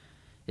ESPN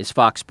is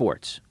Fox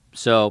Sports.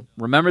 So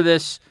remember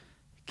this,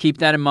 keep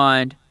that in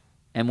mind,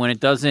 and when it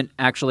doesn't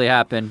actually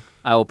happen,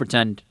 I will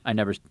pretend I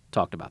never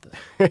talked about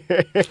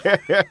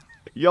this.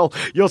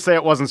 You'll say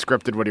it wasn't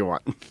scripted. What do you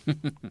want?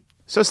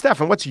 So,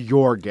 Stefan, what's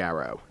your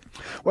Garo?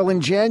 Well,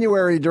 in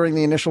January, during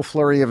the initial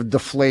flurry of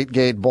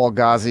Deflategate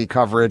Benghazi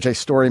coverage, a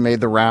story made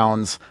the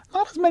rounds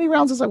Not as many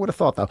rounds as I would have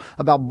thought, though,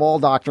 about ball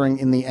doctoring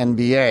in the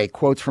NBA.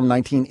 Quotes from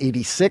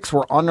 1986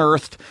 were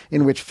unearthed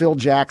in which Phil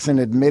Jackson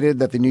admitted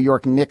that the New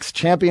York Knicks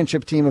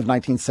championship team of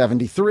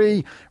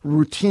 1973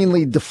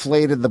 routinely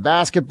deflated the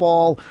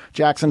basketball.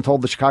 Jackson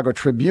told the Chicago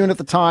Tribune at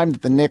the time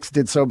that the Knicks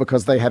did so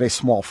because they had a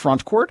small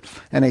front court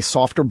and a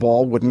softer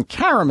ball wouldn't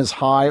carry them as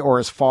high or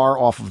as far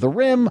off of the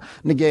rim,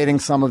 negating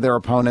some of their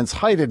opponent's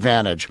height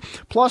advantage.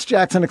 Plus,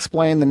 Jackson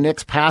explained the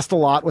Knicks passed a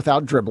lot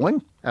without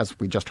dribbling, as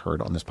we just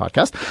heard on this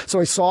podcast. So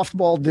a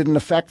softball didn't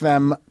affect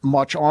them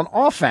much on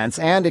offense,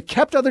 and it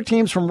kept other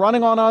teams from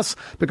running on us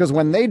because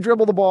when they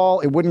dribble the ball,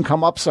 it wouldn't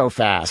come up so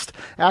fast.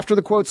 After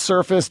the quote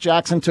surfaced,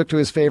 Jackson took to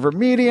his favorite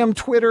medium,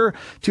 Twitter,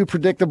 to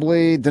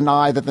predictably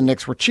deny that the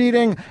Knicks were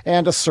cheating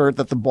and assert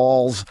that the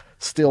balls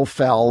still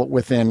fell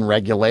within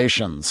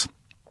regulations.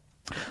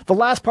 The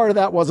last part of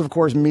that was, of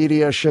course,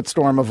 media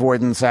shitstorm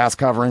avoidance, ass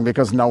covering,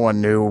 because no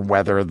one knew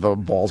whether the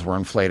balls were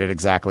inflated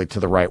exactly to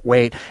the right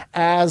weight,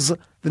 as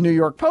the New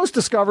York Post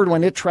discovered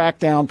when it tracked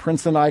down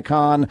Princeton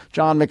icon,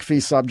 John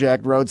McPhee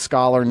subject, Rhodes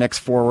Scholar, Knicks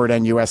forward,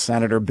 and U.S.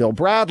 Senator Bill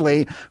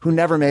Bradley, who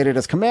never made it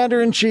as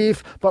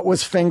commander-in-chief, but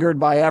was fingered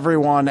by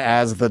everyone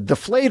as the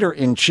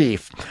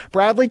deflator-in-chief.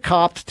 Bradley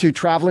copped to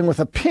traveling with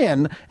a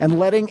pin and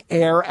letting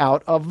air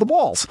out of the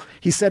balls.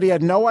 He said he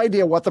had no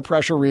idea what the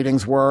pressure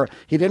readings were.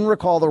 He didn't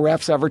recall the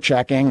refs ever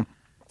checking.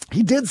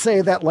 He did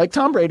say that, like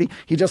Tom Brady,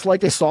 he just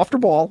liked a softer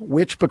ball,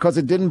 which, because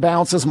it didn't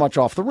bounce as much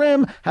off the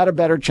rim, had a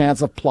better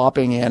chance of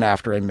plopping in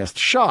after a missed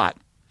shot.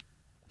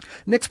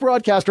 Knicks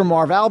broadcaster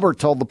Marv Albert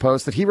told the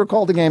Post that he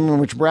recalled a game in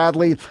which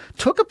Bradley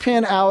took a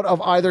pin out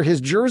of either his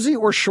jersey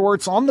or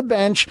shorts on the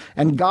bench,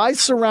 and guys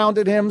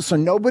surrounded him so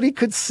nobody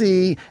could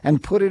see,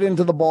 and put it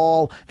into the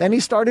ball. Then he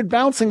started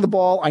bouncing the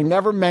ball. I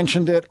never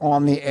mentioned it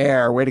on the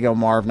air. Way to go,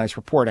 Marv. Nice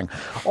reporting.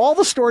 All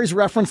the stories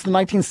referenced the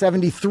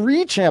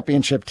 1973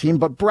 championship team,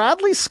 but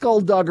Bradley's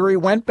skullduggery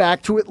went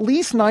back to at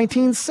least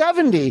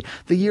 1970,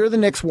 the year the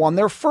Knicks won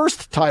their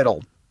first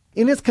title.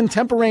 In his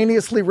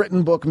contemporaneously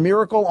written book,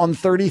 Miracle on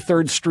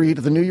 33rd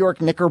Street, the New York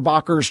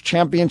Knickerbockers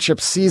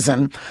championship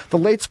season, the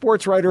late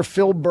sports writer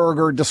Phil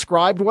Berger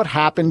described what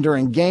happened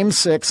during Game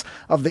 6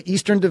 of the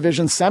Eastern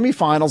Division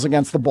semifinals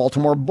against the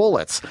Baltimore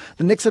Bullets.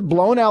 The Knicks had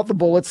blown out the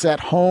Bullets at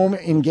home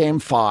in Game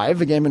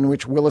 5, a game in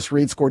which Willis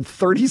Reed scored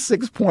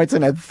 36 points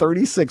and had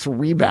 36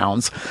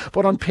 rebounds.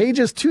 But on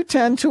pages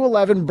 210 to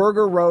 11,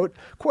 Berger wrote,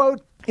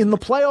 quote, "In the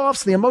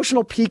playoffs, the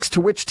emotional peaks to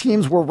which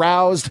teams were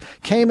roused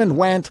came and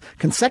went.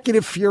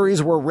 Consecutive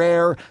furies were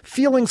rare.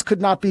 Feelings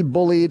could not be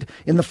bullied.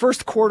 In the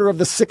first quarter of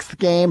the sixth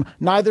game,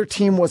 neither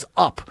team was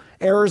up.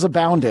 Errors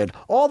abounded.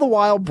 All the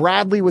while,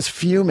 Bradley was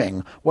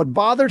fuming. What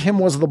bothered him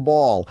was the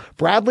ball.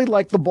 Bradley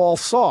liked the ball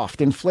soft,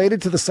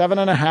 inflated to the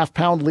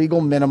 7.5-pound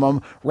legal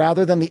minimum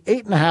rather than the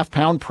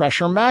 8.5-pound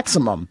pressure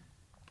maximum.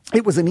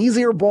 It was an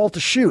easier ball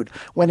to shoot.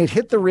 When it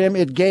hit the rim,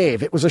 it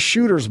gave. It was a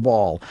shooter's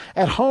ball.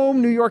 At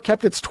home, New York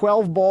kept its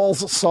 12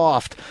 balls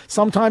soft.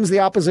 Sometimes the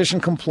opposition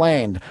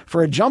complained.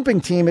 For a jumping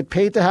team, it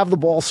paid to have the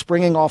ball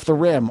springing off the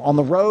rim. On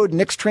the road,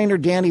 Knicks trainer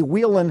Danny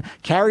Whelan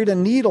carried a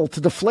needle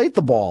to deflate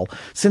the ball.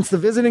 Since the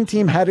visiting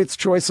team had its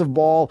choice of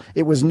ball,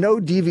 it was no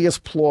devious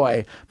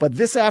ploy. But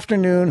this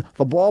afternoon,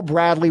 the ball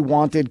Bradley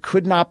wanted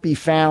could not be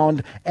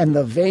found, and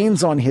the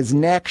veins on his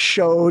neck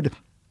showed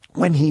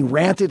when he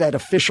ranted at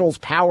officials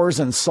Powers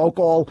and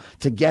Sokol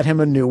to get him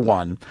a new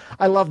one.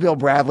 I love Bill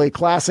Bradley,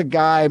 classic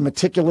guy,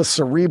 meticulous,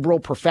 cerebral,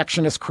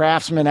 perfectionist,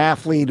 craftsman,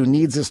 athlete who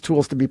needs his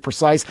tools to be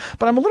precise.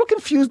 But I'm a little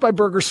confused by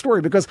Berger's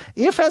story because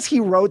if, as he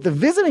wrote, the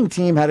visiting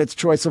team had its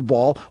choice of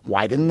ball,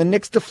 why didn't the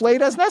Knicks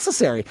deflate as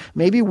necessary?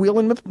 Maybe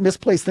Whelan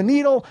misplaced the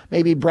needle.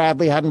 Maybe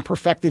Bradley hadn't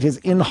perfected his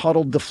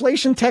in-huddled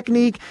deflation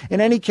technique.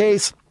 In any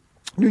case,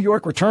 New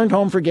York returned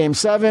home for Game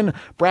 7.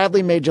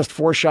 Bradley made just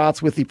 4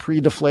 shots with the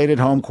pre-deflated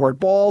home court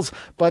balls,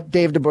 but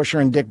Dave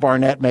DeBusschere and Dick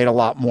Barnett made a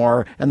lot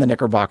more, and the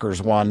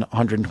Knickerbockers won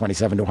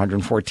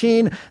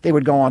 127-114. They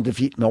would go on to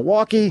defeat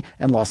Milwaukee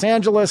and Los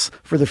Angeles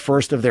for the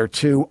first of their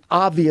 2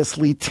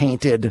 obviously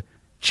tainted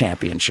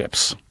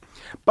championships.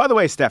 By the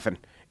way, Stefan,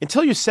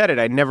 until you said it,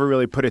 I never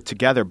really put it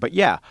together, but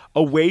yeah,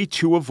 a way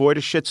to avoid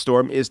a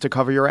shitstorm is to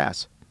cover your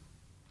ass.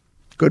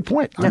 Good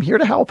point. I'm here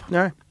to help. All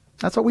right.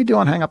 That's what we do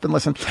on Hang Up and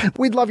Listen.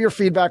 We'd love your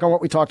feedback on what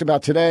we talked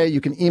about today.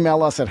 You can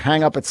email us at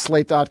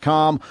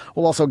hangup@slate.com.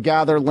 We'll also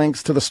gather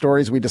links to the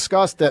stories we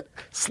discussed at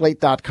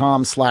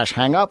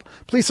slate.com/hangup.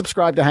 Please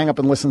subscribe to Hang Up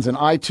and Listens in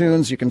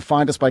iTunes. You can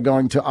find us by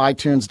going to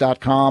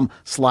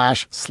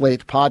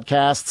itunes.com/Slate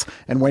Podcasts.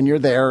 And when you're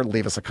there,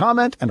 leave us a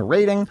comment and a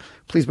rating.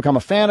 Please become a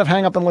fan of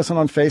Hang Up and Listen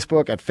on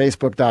Facebook at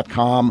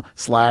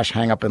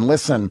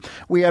facebook.com/hangupandlisten.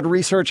 We had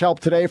research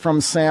help today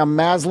from Sam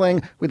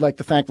Masling. We'd like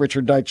to thank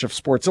Richard Deitch of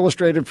Sports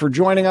Illustrated for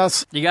joining us.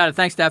 You got it.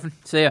 Thanks, Stephen.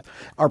 See ya.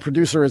 Our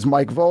producer is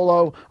Mike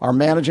Volo. Our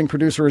managing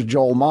producer is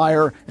Joel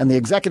Meyer. And the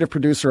executive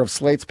producer of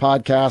Slate's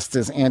podcasts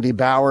is Andy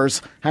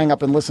Bowers. Hang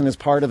Up and Listen is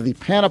part of the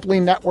Panoply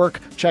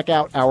Network. Check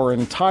out our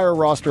entire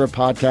roster of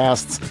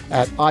podcasts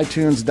at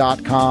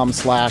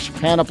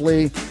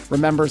itunes.com/panoply.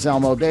 Remember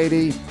Zelmo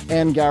Beatty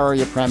and Garo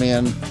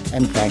Yepremian.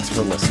 And thanks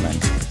for listening.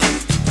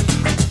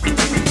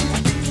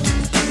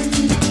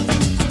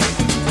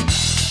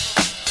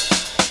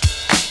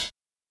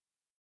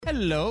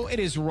 Hello, it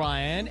is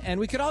Ryan, and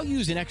we could all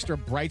use an extra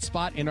bright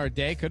spot in our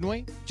day, couldn't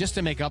we? Just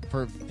to make up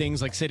for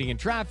things like sitting in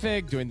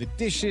traffic, doing the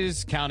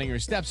dishes, counting your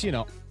steps, you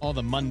know, all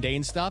the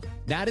mundane stuff.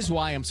 That is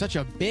why I'm such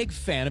a big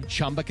fan of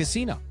Chumba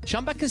Casino.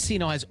 Chumba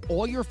Casino has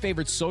all your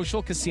favorite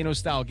social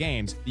casino-style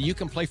games that you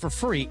can play for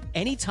free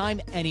anytime,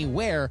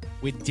 anywhere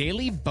with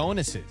daily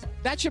bonuses.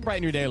 That should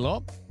brighten your day a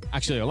little.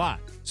 Actually, a lot.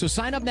 So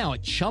sign up now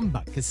at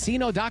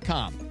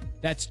ChumbaCasino.com.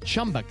 That's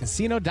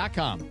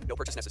ChumbaCasino.com. No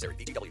purchase necessary.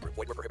 VGW Group.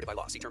 Void where prohibited by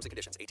law. See terms and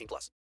conditions. 18+.